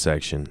this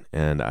intersection,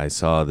 and I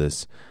saw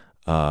this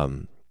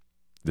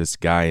this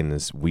guy in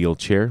this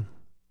wheelchair.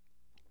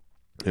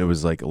 It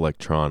was like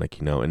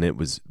electronic, and it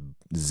was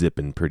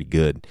zipping pretty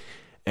good.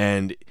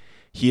 And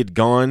he had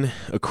gone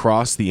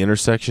across the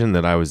intersection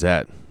that I was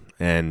at,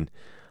 and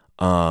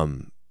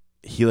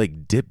he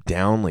like dipped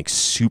down like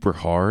super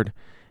hard,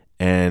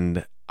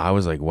 and I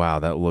was like, wow,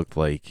 that looked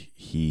like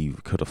he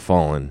could have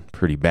fallen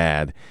pretty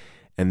bad.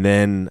 And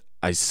then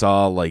I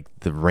saw like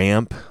the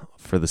ramp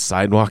for the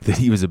sidewalk that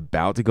he was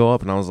about to go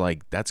up, and I was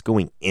like, that's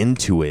going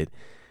into it.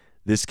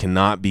 This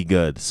cannot be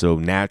good. So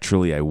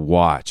naturally I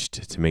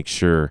watched to make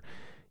sure,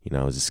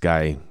 is this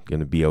guy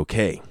going to be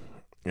okay?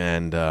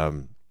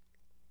 And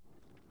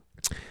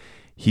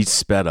he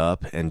sped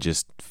up and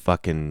just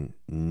fucking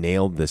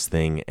nailed this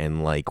thing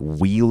and like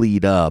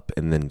wheelied up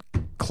and then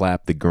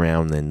clapped the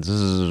ground, then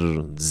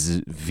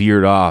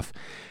veered off.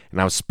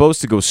 And I was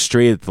supposed to go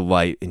straight at the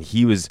light, and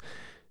he was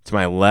to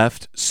my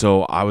left.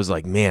 So I was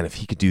like, man, if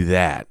he could do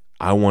that,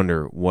 I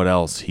wonder what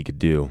else he could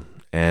do.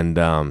 And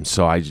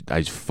so I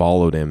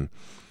followed him,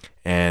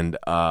 and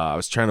I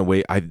was trying to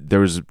wait. There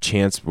was a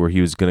chance where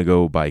he was going to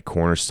go by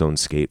Cornerstone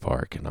Skate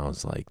Park, and I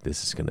was like,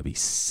 this is going to be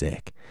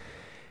sick.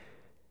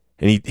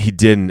 And he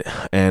didn't,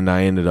 and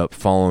I ended up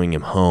following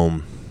him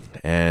home.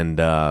 And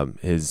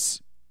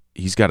he's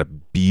got a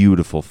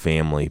beautiful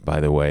family, by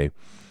the way.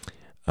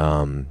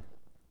 2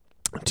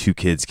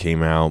 kids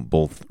came out,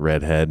 both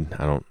redhead.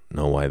 I don't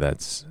know why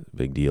that's a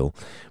big deal.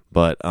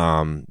 But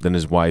then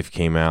his wife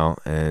came out,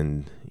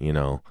 and,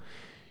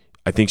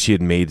 I think she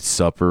had made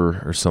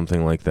supper or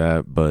something like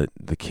that, but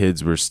the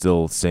kids were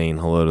still saying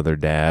hello to their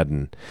dad,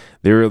 and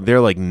they're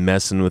like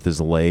messing with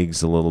his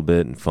legs a little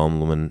bit and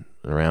fumbling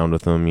around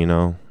with them,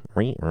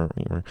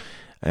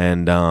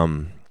 And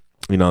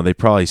they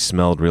probably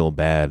smelled real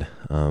bad.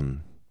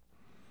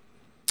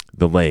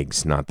 The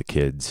legs, not the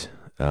kids.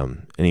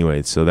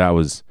 Anyway, so that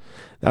was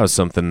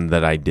something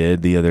that I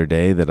did the other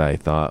day that I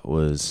thought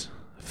was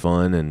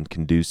fun and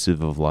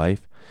conducive of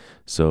life.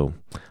 So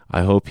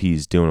I hope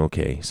he's doing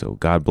okay. So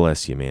God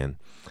bless you, man.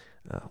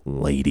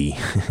 Lady.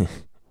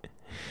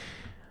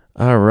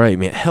 All right,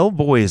 man.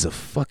 Hellboy is a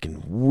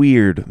fucking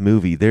weird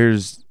movie.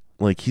 There's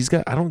like,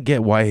 I don't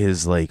get why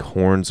his like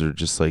horns are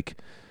just like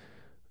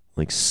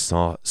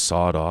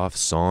sawed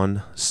off.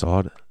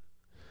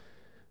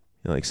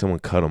 Like someone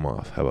cut him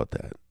off. How about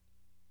that?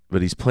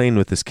 But he's playing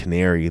with this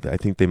canary. I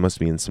think they must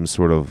be in some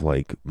sort of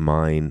like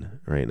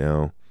mine right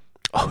now.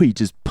 Oh, he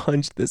just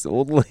punched this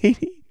old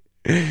lady.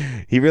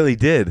 He really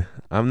did.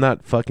 I'm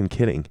not fucking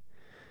kidding.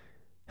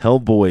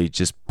 Hellboy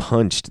just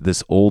punched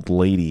this old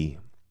lady.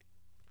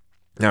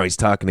 Now he's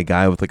talking to a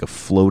guy with like a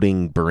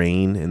floating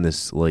brain in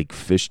this like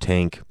fish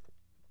tank,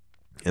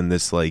 and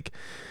this like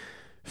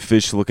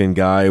fish looking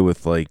guy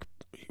with like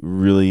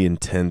really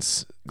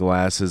intense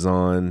glasses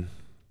on.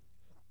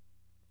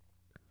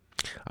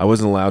 I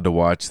wasn't allowed to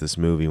watch this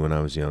movie when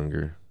I was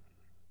younger.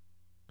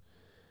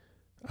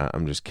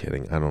 I'm just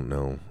kidding. I don't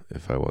know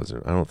if I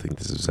wasn't. I don't think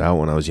this was out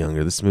when I was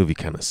younger. This movie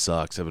kind of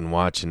sucks. I've been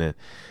watching it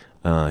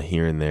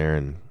here and there,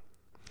 and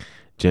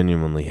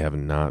genuinely have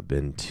not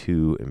been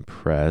too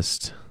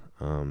impressed.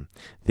 I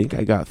think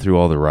I got through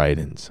all the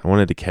write-ins. I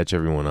wanted to catch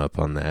everyone up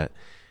on that.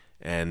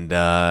 And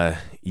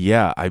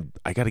yeah, I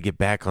got to get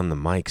back on the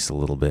mics a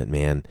little bit,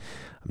 man.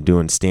 I'm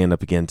doing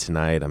stand-up again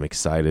tonight. I'm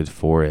excited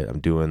for it. I'm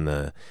doing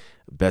the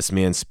best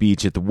man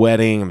speech at the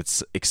wedding. I'm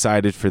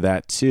excited for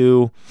that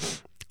too.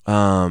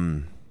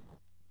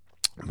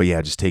 But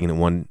yeah, just taking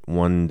it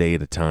one day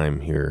at a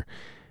time here,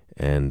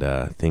 and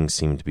things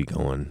seem to be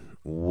going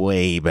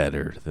way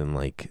better than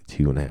like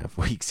 2.5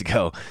 weeks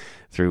ago,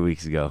 3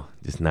 weeks ago.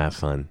 Just not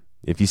fun.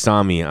 If you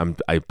saw me, I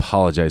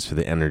apologize for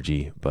the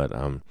energy, but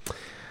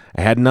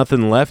I had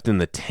nothing left in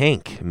the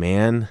tank,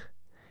 man.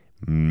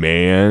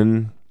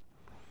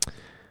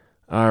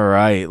 All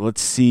right,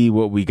 let's see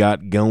what we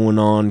got going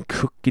on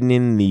cooking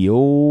in the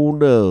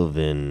old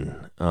oven.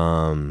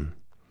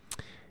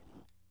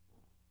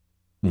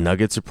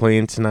 Nuggets are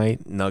playing tonight.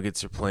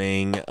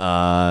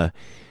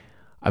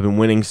 I've been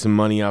winning some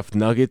money off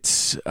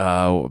Nuggets.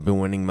 I've been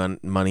winning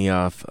money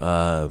off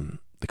the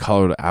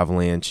Colorado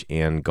Avalanche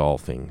and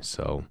golfing.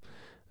 So,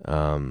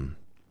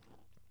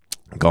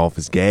 golf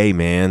is gay,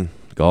 man.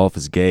 Golf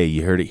is gay.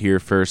 You heard it here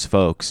first,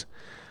 folks.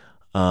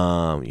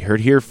 That's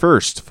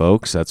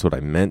what I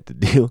meant to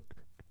do.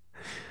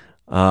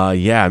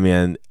 Yeah,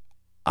 man.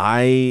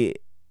 I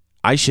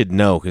should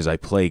know because I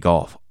play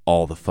golf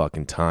all the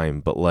fucking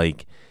time, but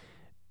like,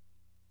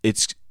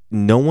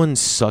 no one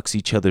sucks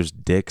each other's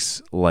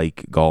dicks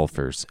like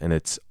golfers, and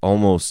it's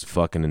almost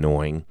fucking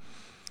annoying.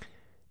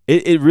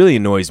 It really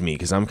annoys me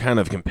because I'm kind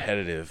of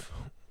competitive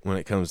when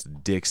it comes to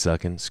dick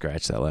sucking.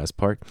 Scratch that last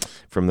part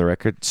from the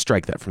record.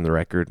 Strike that from the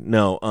record.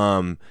 No,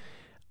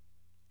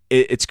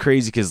 it's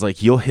crazy because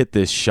like you'll hit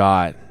this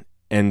shot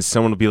and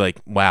someone will be like,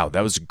 "Wow,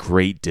 that was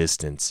great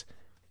distance,"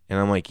 and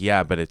I'm like,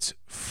 "Yeah, but it's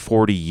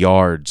 40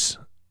 yards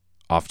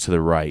off to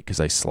the right because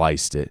I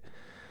sliced it."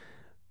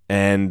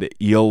 And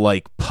you'll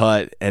like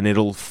putt and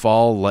it'll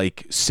fall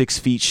like 6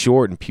 feet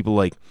short, and people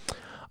like,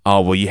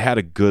 "Oh, well, you had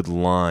a good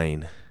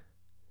line."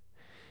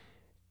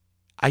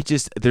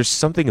 There's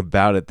something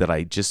about it that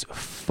I just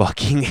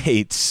fucking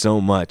hate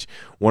so much.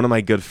 One of my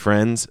good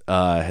friends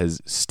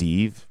has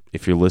Steve.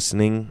 If you're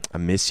listening, I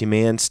miss you,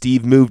 man.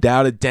 Steve moved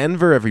out of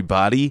Denver,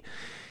 everybody.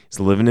 He's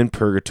living in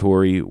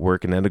purgatory,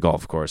 working at a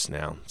golf course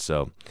now.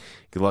 So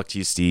good luck to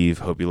you, Steve.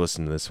 Hope you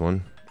listen to this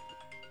one.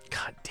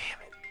 God damn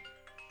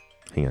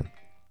it. Hang on.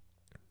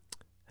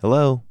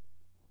 Hello?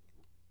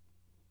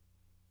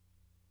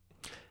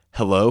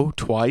 Hello?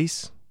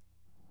 Twice?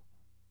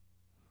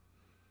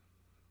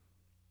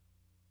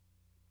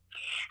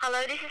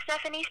 Hello, this is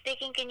Stephanie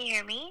speaking. Can you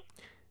hear me?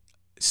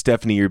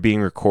 Stephanie, you're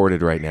being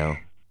recorded right now.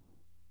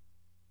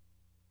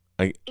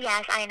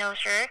 Yes, I know,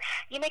 sir.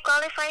 You may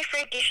qualify for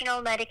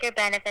additional Medicare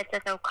benefits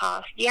at no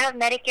cost. Do you have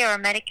Medicare or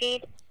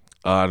Medicaid?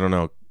 I don't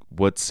know.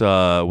 What's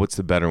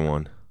the better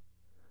one?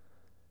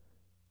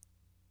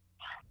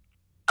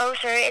 Oh,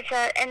 sir, it's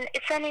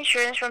an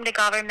insurance from the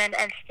government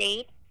and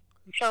state.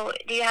 So,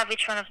 do you have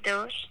which one of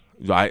those?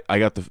 I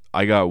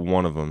got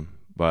one of them,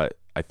 but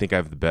I think I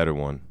have the better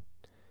one.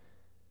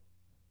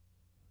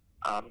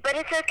 But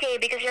it's okay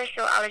because you're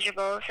still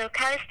eligible. So,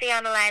 kindly stay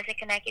on the line to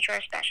connect you to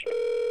our specialist.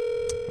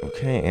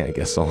 Okay, I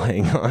guess I'll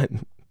hang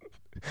on.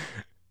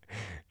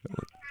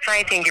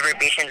 Hi, thank you for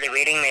patiently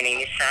waiting. My name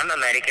is Sam, a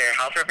Medicare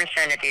health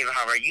representative.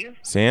 How are you?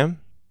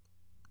 Sam?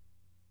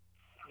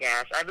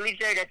 Yes, I believe,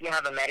 sir, that you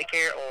have a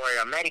Medicare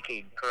or a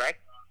Medicaid, correct?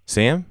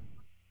 Sam?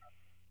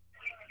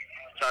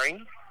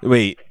 Sorry?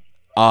 Wait,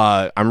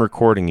 I'm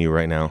recording you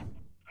right now.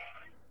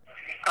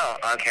 Oh,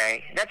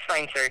 okay. That's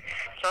fine, sir.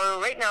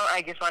 So right now,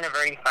 I just want to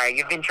verify.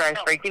 You've been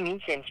transferred to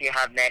me since you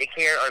have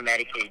Medicare or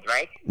Medicaid,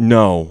 right?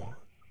 No.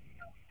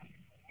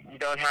 You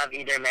don't have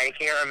either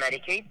Medicare or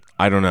Medicaid?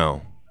 I don't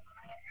know.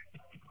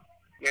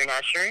 You're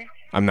not sure?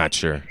 I'm not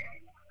sure.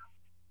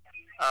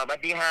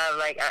 But do you have,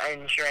 like, an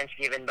insurance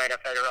given by the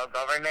federal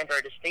government or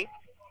the state?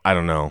 I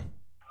don't know.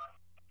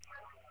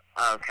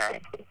 Okay.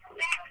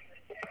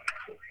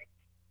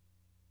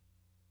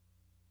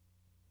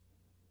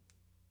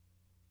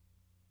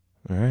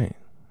 All right.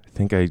 I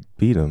think I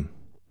beat him.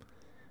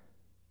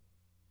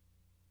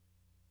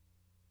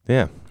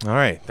 Yeah. All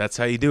right. That's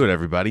how you do it,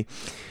 everybody.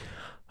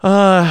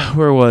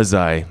 Where was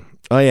I?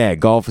 Oh, yeah.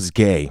 Golf is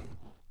gay.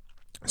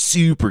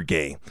 Super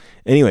gay.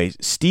 Anyway,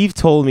 Steve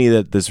told me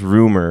that this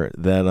rumor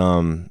that,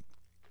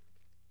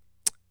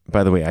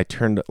 by the way, I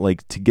turned,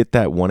 like, to get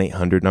that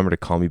 1-800 number to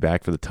call me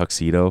back for the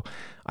tuxedo,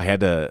 I had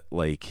to,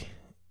 like,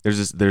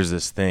 there's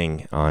this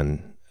thing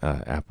on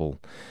Apple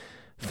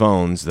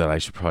phones that I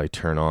should probably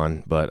turn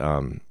on, but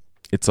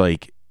it's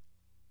like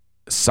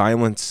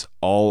silence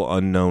all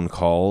unknown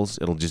calls.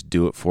 It'll just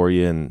do it for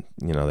you, and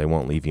they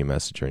won't leave you a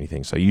message or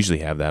anything. So I usually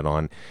have that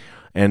on,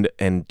 and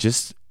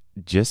just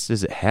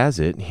as it has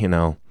it,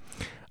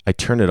 I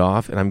turn it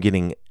off, and I'm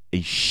getting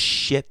a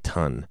shit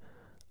ton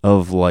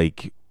of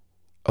like,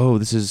 oh,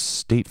 this is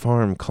State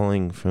Farm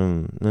calling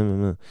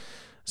from,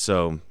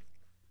 so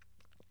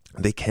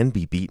they can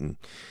be beaten.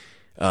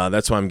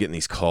 That's why I'm getting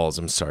these calls.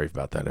 I'm sorry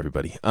about that,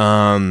 everybody.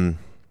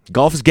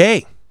 Golf is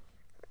gay.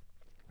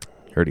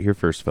 Heard it here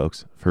first,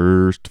 folks.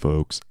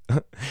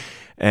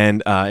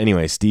 And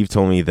anyway, Steve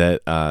told me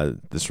that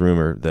this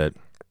rumor that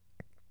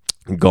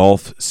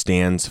golf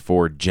stands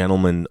for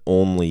gentlemen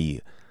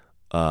only,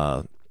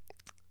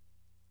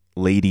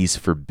 ladies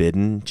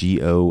forbidden,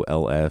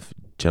 GOLF,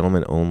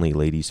 gentlemen only,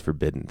 ladies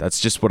forbidden. That's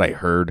just what I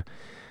heard.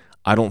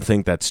 I don't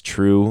think that's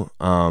true.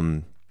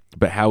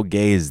 But how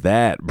gay is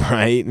that,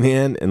 right,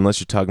 man? Unless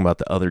you're talking about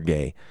the other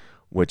gay,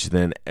 which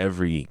then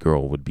every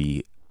girl would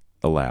be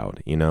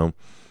allowed,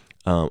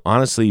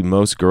 Honestly,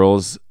 most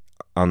girls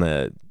on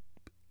the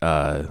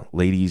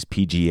ladies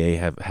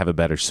PGA have a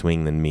better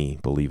swing than me,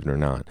 believe it or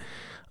not.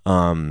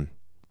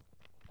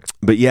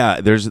 But yeah,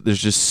 there's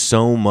just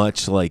so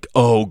much like,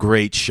 oh,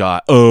 great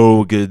shot.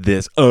 Oh, good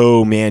this.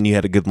 Oh, man, you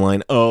had a good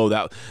line. Oh,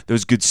 that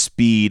was good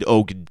speed.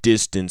 Oh, good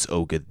distance.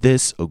 Oh, good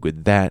this. Oh,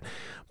 good that.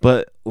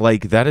 But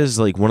like that is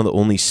like one of the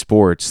only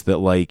sports that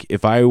like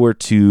if I were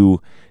to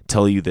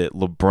tell you that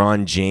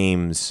LeBron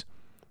James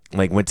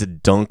like went to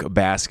dunk a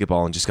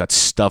basketball and just got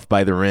stuffed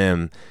by the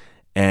rim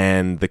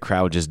and the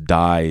crowd just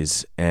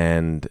dies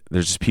and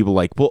there's just people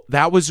like, well,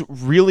 that was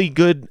really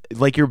good.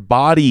 Like your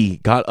body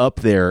got up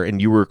there and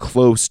you were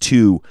close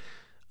to.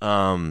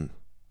 Yeah,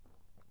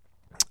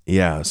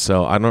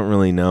 so I don't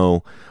really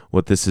know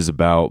what this is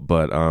about,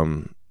 but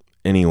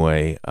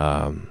anyway,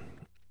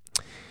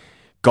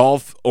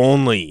 golf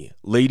only,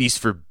 ladies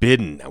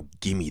forbidden. Now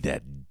give me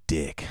that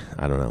dick.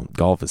 I don't know.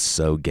 Golf is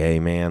so gay,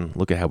 man.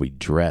 Look at how we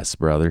dress,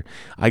 brother.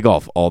 I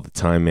golf all the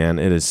time, man.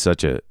 It is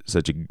such a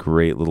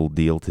great little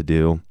deal to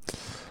do.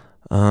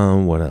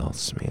 What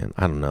else, man?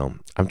 I don't know.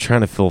 I'm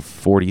trying to fill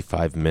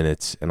 45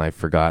 minutes, and I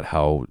forgot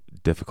how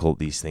difficult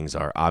these things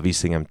are.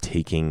 Obviously, I'm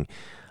taking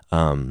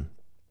phone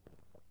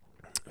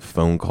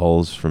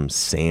calls from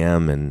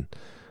Sam and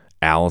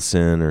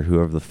Allison or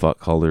whoever the fuck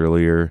called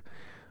earlier.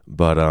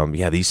 But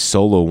yeah, these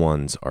solo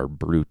ones are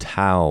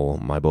brutal,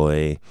 my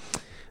boy.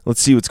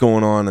 Let's see what's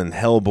going on in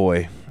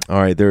Hellboy.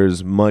 All right,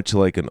 there's much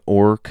like an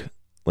orc,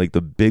 like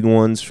the big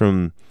ones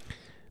from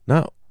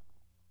not.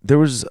 There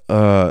was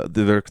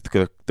they're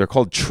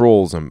called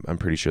trolls. I'm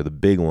pretty sure the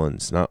big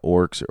ones, not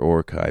orcs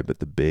or orcai, but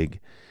the big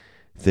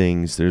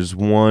things. There's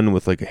one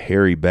with like a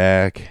hairy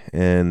back,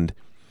 and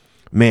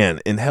man,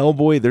 in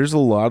Hellboy, there's a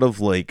lot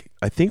of like,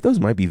 I think those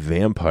might be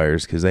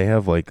vampires because they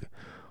have like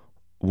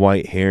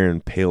white hair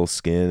and pale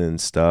skin and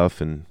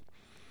stuff. And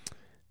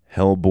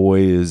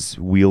Hellboy is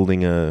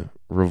wielding a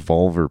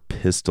revolver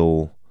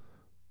pistol,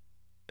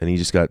 and he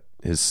just got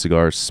his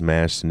cigar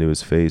smashed into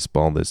his face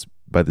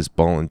by this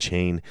ball and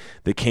chain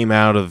that came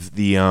out of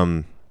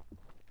the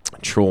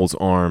troll's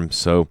arm.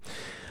 So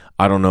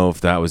I don't know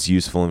if that was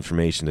useful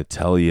information to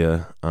tell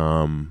you.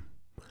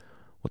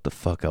 What the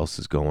fuck else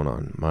is going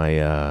on?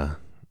 I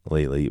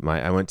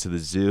went to the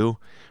zoo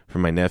for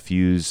my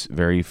nephew's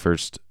very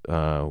first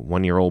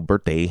 1-year-old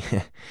birthday,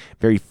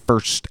 very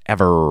first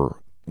ever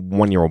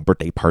 1-year-old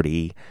birthday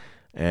party,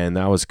 and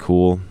that was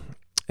cool.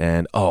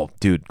 And oh,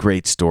 dude,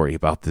 great story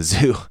about the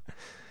zoo.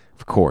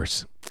 Of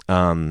course.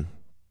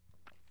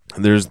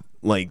 There's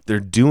like,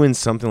 they're doing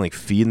something like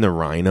feeding the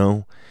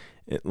rhino.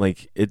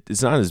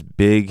 It's not as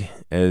big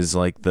as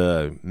like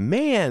the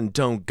man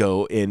don't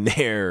go in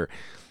there,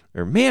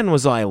 or man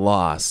was I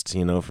lost,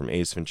 from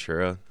Ace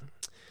Ventura.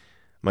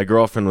 My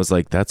girlfriend was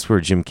like, that's where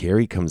Jim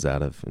Carrey comes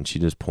out of, and she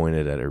just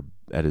pointed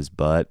at his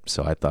butt.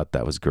 So I thought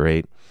that was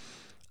great.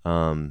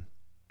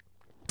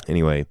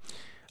 Anyway,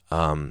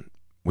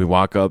 we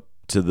walk up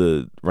to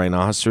the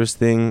rhinoceros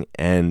thing,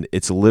 and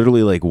it's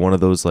literally like one of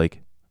those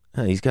like,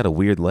 oh, he's got a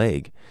weird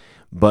leg,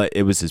 but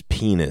it was his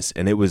penis,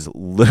 and it was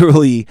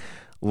literally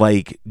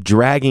like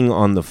dragging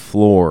on the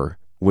floor,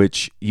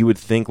 which you would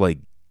think like,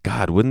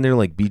 God, wouldn't there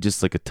like be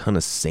just like a ton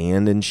of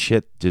sand and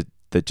shit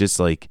that just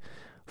like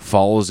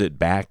follows it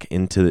back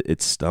into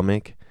its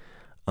stomach?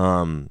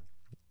 Anyway,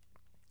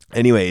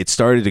 it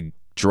started to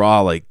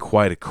draw like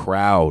quite a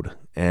crowd,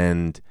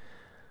 and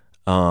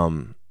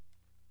the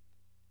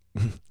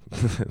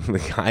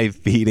guy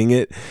feeding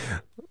it,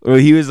 well,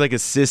 he was like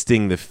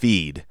assisting the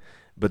feed,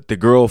 but the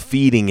girl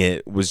feeding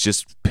it was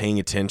just paying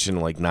attention,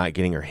 like not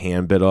getting her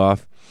hand bit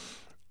off.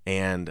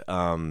 And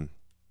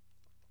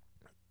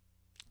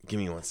give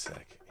me one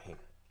sec. Hang on.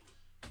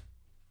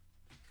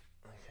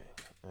 Okay,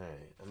 all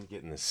right. I'm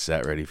getting this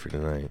set ready for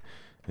tonight.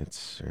 It's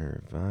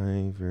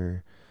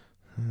Survivor.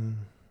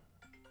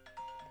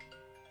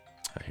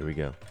 Here we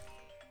go.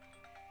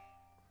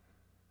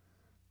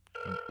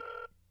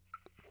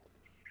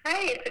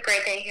 Hi, it's a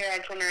great day here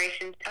at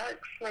Generation Tugs.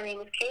 My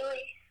name is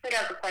Kaylee. Who do I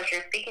have the pleasure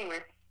of speaking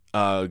with?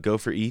 Go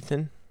for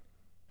Ethan.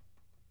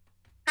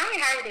 Hi,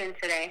 how are you doing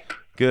today?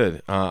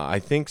 Good. I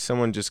think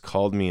someone just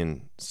called me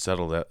and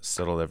settled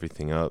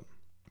everything up.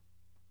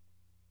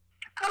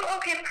 Oh,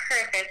 okay,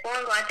 perfect. Well,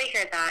 I'm glad to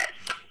hear that.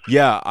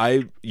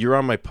 Yeah, you're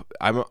on my.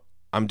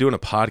 I'm doing a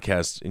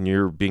podcast and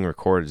you're being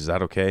recorded. Is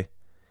that okay?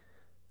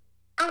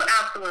 Oh,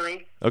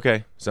 absolutely.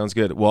 Okay, sounds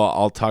good. Well,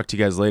 I'll talk to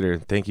you guys later.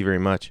 Thank you very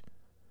much.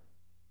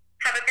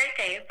 Have a great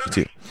day. You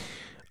too.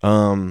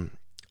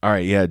 All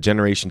right, yeah,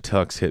 Generation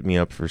Tux hit me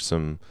up for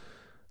some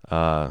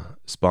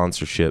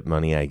sponsorship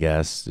money, I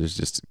guess. There's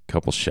just a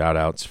couple shout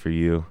outs for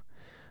you.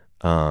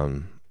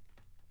 I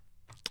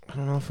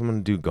don't know if I'm going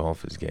to do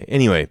golf is gay.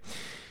 Anyway,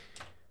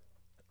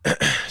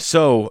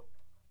 so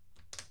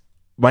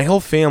my whole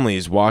family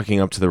is walking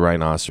up to the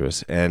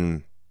rhinoceros,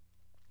 and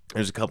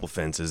there's a couple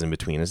fences in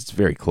between us. It's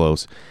very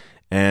close.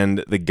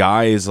 And the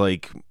guy is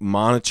like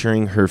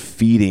monitoring her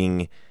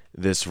feeding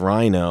this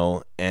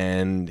rhino,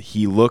 and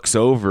he looks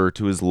over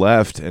to his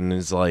left and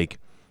is like,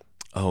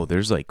 oh,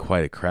 there's like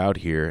quite a crowd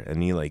here.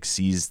 And he like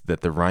sees that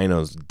the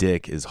rhino's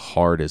dick is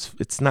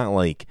it's not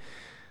like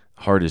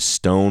hard as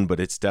stone, but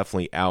it's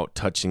definitely out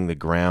touching the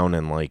ground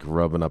and like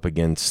rubbing up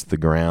against the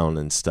ground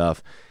and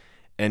stuff.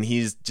 And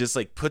he's just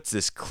like puts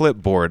this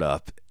clipboard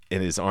up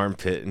in his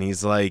armpit, and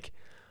he's like,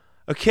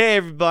 okay,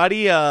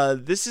 everybody,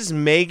 this is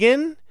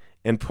Megan,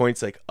 and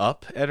points like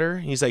up at her.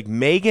 He's like,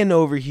 Megan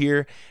over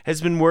here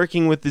has been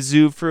working with the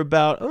zoo for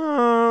about,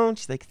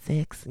 she's like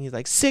 6. And he's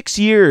like 6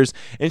 years,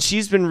 and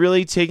she's been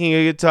really taking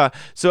a good time.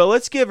 So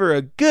let's give her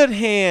a good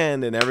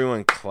hand. And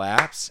everyone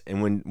claps.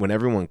 And when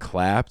everyone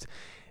clapped,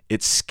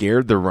 it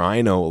scared the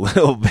rhino a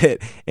little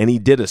bit, and he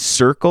did a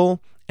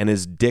circle, and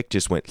his dick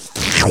just went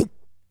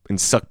and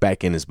sucked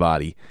back in his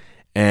body.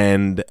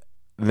 And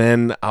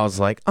then I was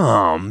like,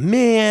 oh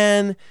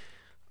man,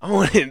 I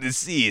wanted to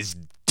see his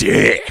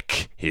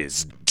dick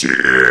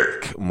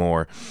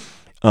more.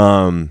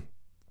 A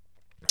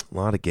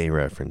lot of gay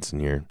reference in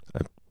here.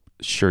 I'm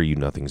sure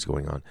nothing's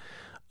going on.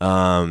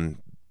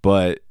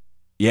 But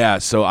yeah,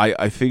 so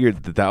I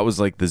figured that was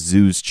like the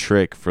zoo's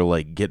trick for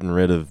like getting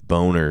rid of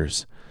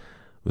boners.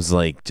 was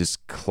like,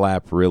 just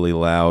clap really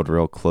loud,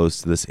 real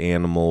close to this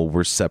animal.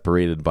 We're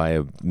separated by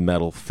a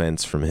metal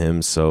fence from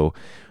him. So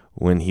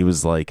when he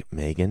was like,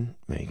 Megan,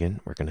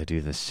 we're going to do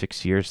the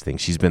 6 years thing.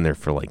 She's been there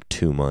for like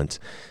 2 months.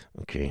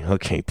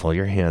 Okay, pull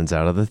your hands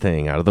out of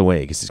the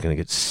way, because he's going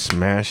to get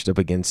smashed up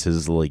against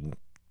his like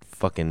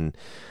fucking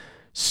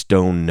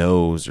stone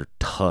nose or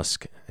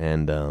tusk.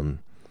 And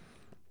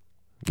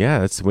yeah,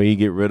 that's the way you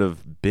get rid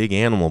of big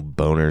animal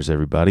boners,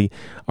 everybody.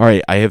 All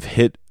right, I have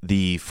hit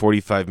the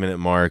 45-minute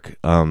mark.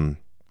 I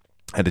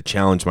had to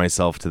challenge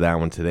myself to that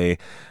one today.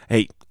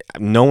 Hey,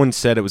 no one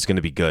said it was going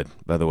to be good,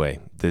 by the way.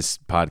 This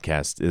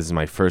podcast, this is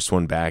my first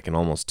one back in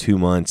almost 2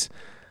 months.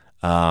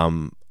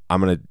 I'm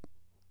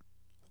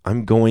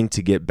going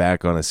to get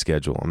back on a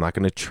schedule. I'm not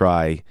going to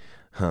try.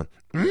 Do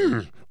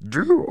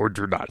or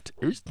do not.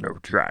 It's no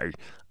try.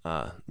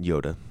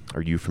 Yoda.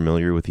 Are you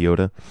familiar with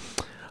Yoda?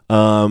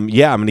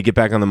 Yeah, I'm going to get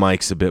back on the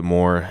mics a bit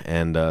more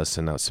and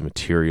send out some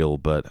material,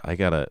 but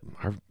our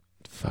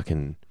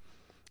fucking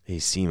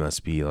AC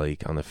must be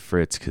like on the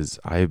fritz, because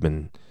I've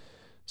been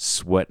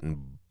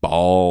sweating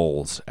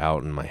balls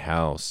out in my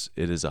house.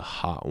 It is a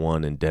hot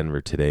one in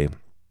Denver today.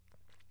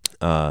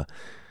 Go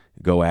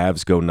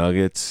Avs, go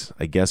Nuggets.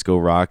 I guess go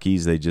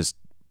Rockies. They just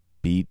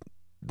beat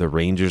the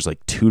Rangers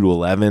like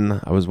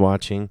 2-11. I was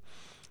watching.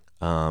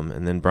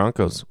 And then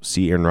Broncos.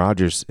 See Aaron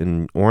Rodgers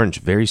in orange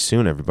very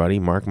soon, everybody.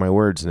 Mark my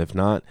words. And if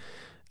not,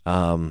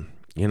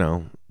 you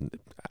know,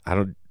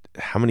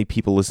 how many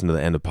people listen to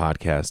the end of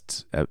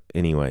podcasts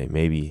anyway?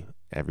 Maybe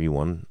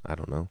everyone. I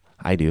don't know.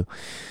 I do.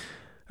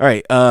 All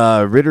right.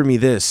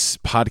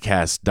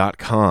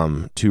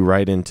 RitterMeThisPodcast.com to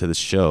write into the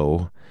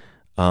show.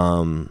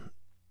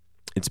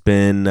 It's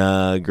been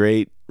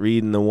great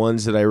reading the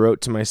ones that I wrote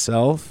to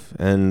myself,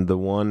 and the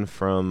one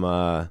from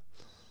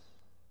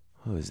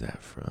who is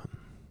that from?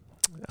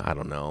 I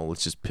don't know.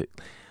 Let's just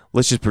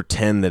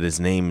pretend that his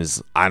name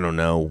is, I don't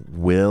know,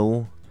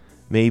 Will,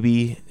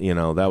 maybe. You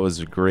know, that was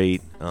a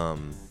great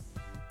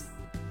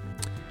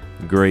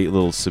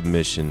little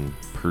submission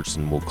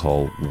person we'll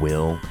call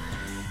Will.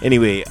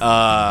 Anyway,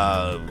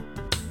 blah,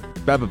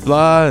 blah,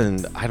 blah,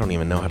 and I don't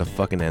even know how to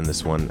fucking end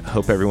this one.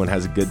 Hope everyone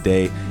has a good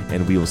day,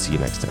 and we will see you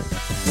next time.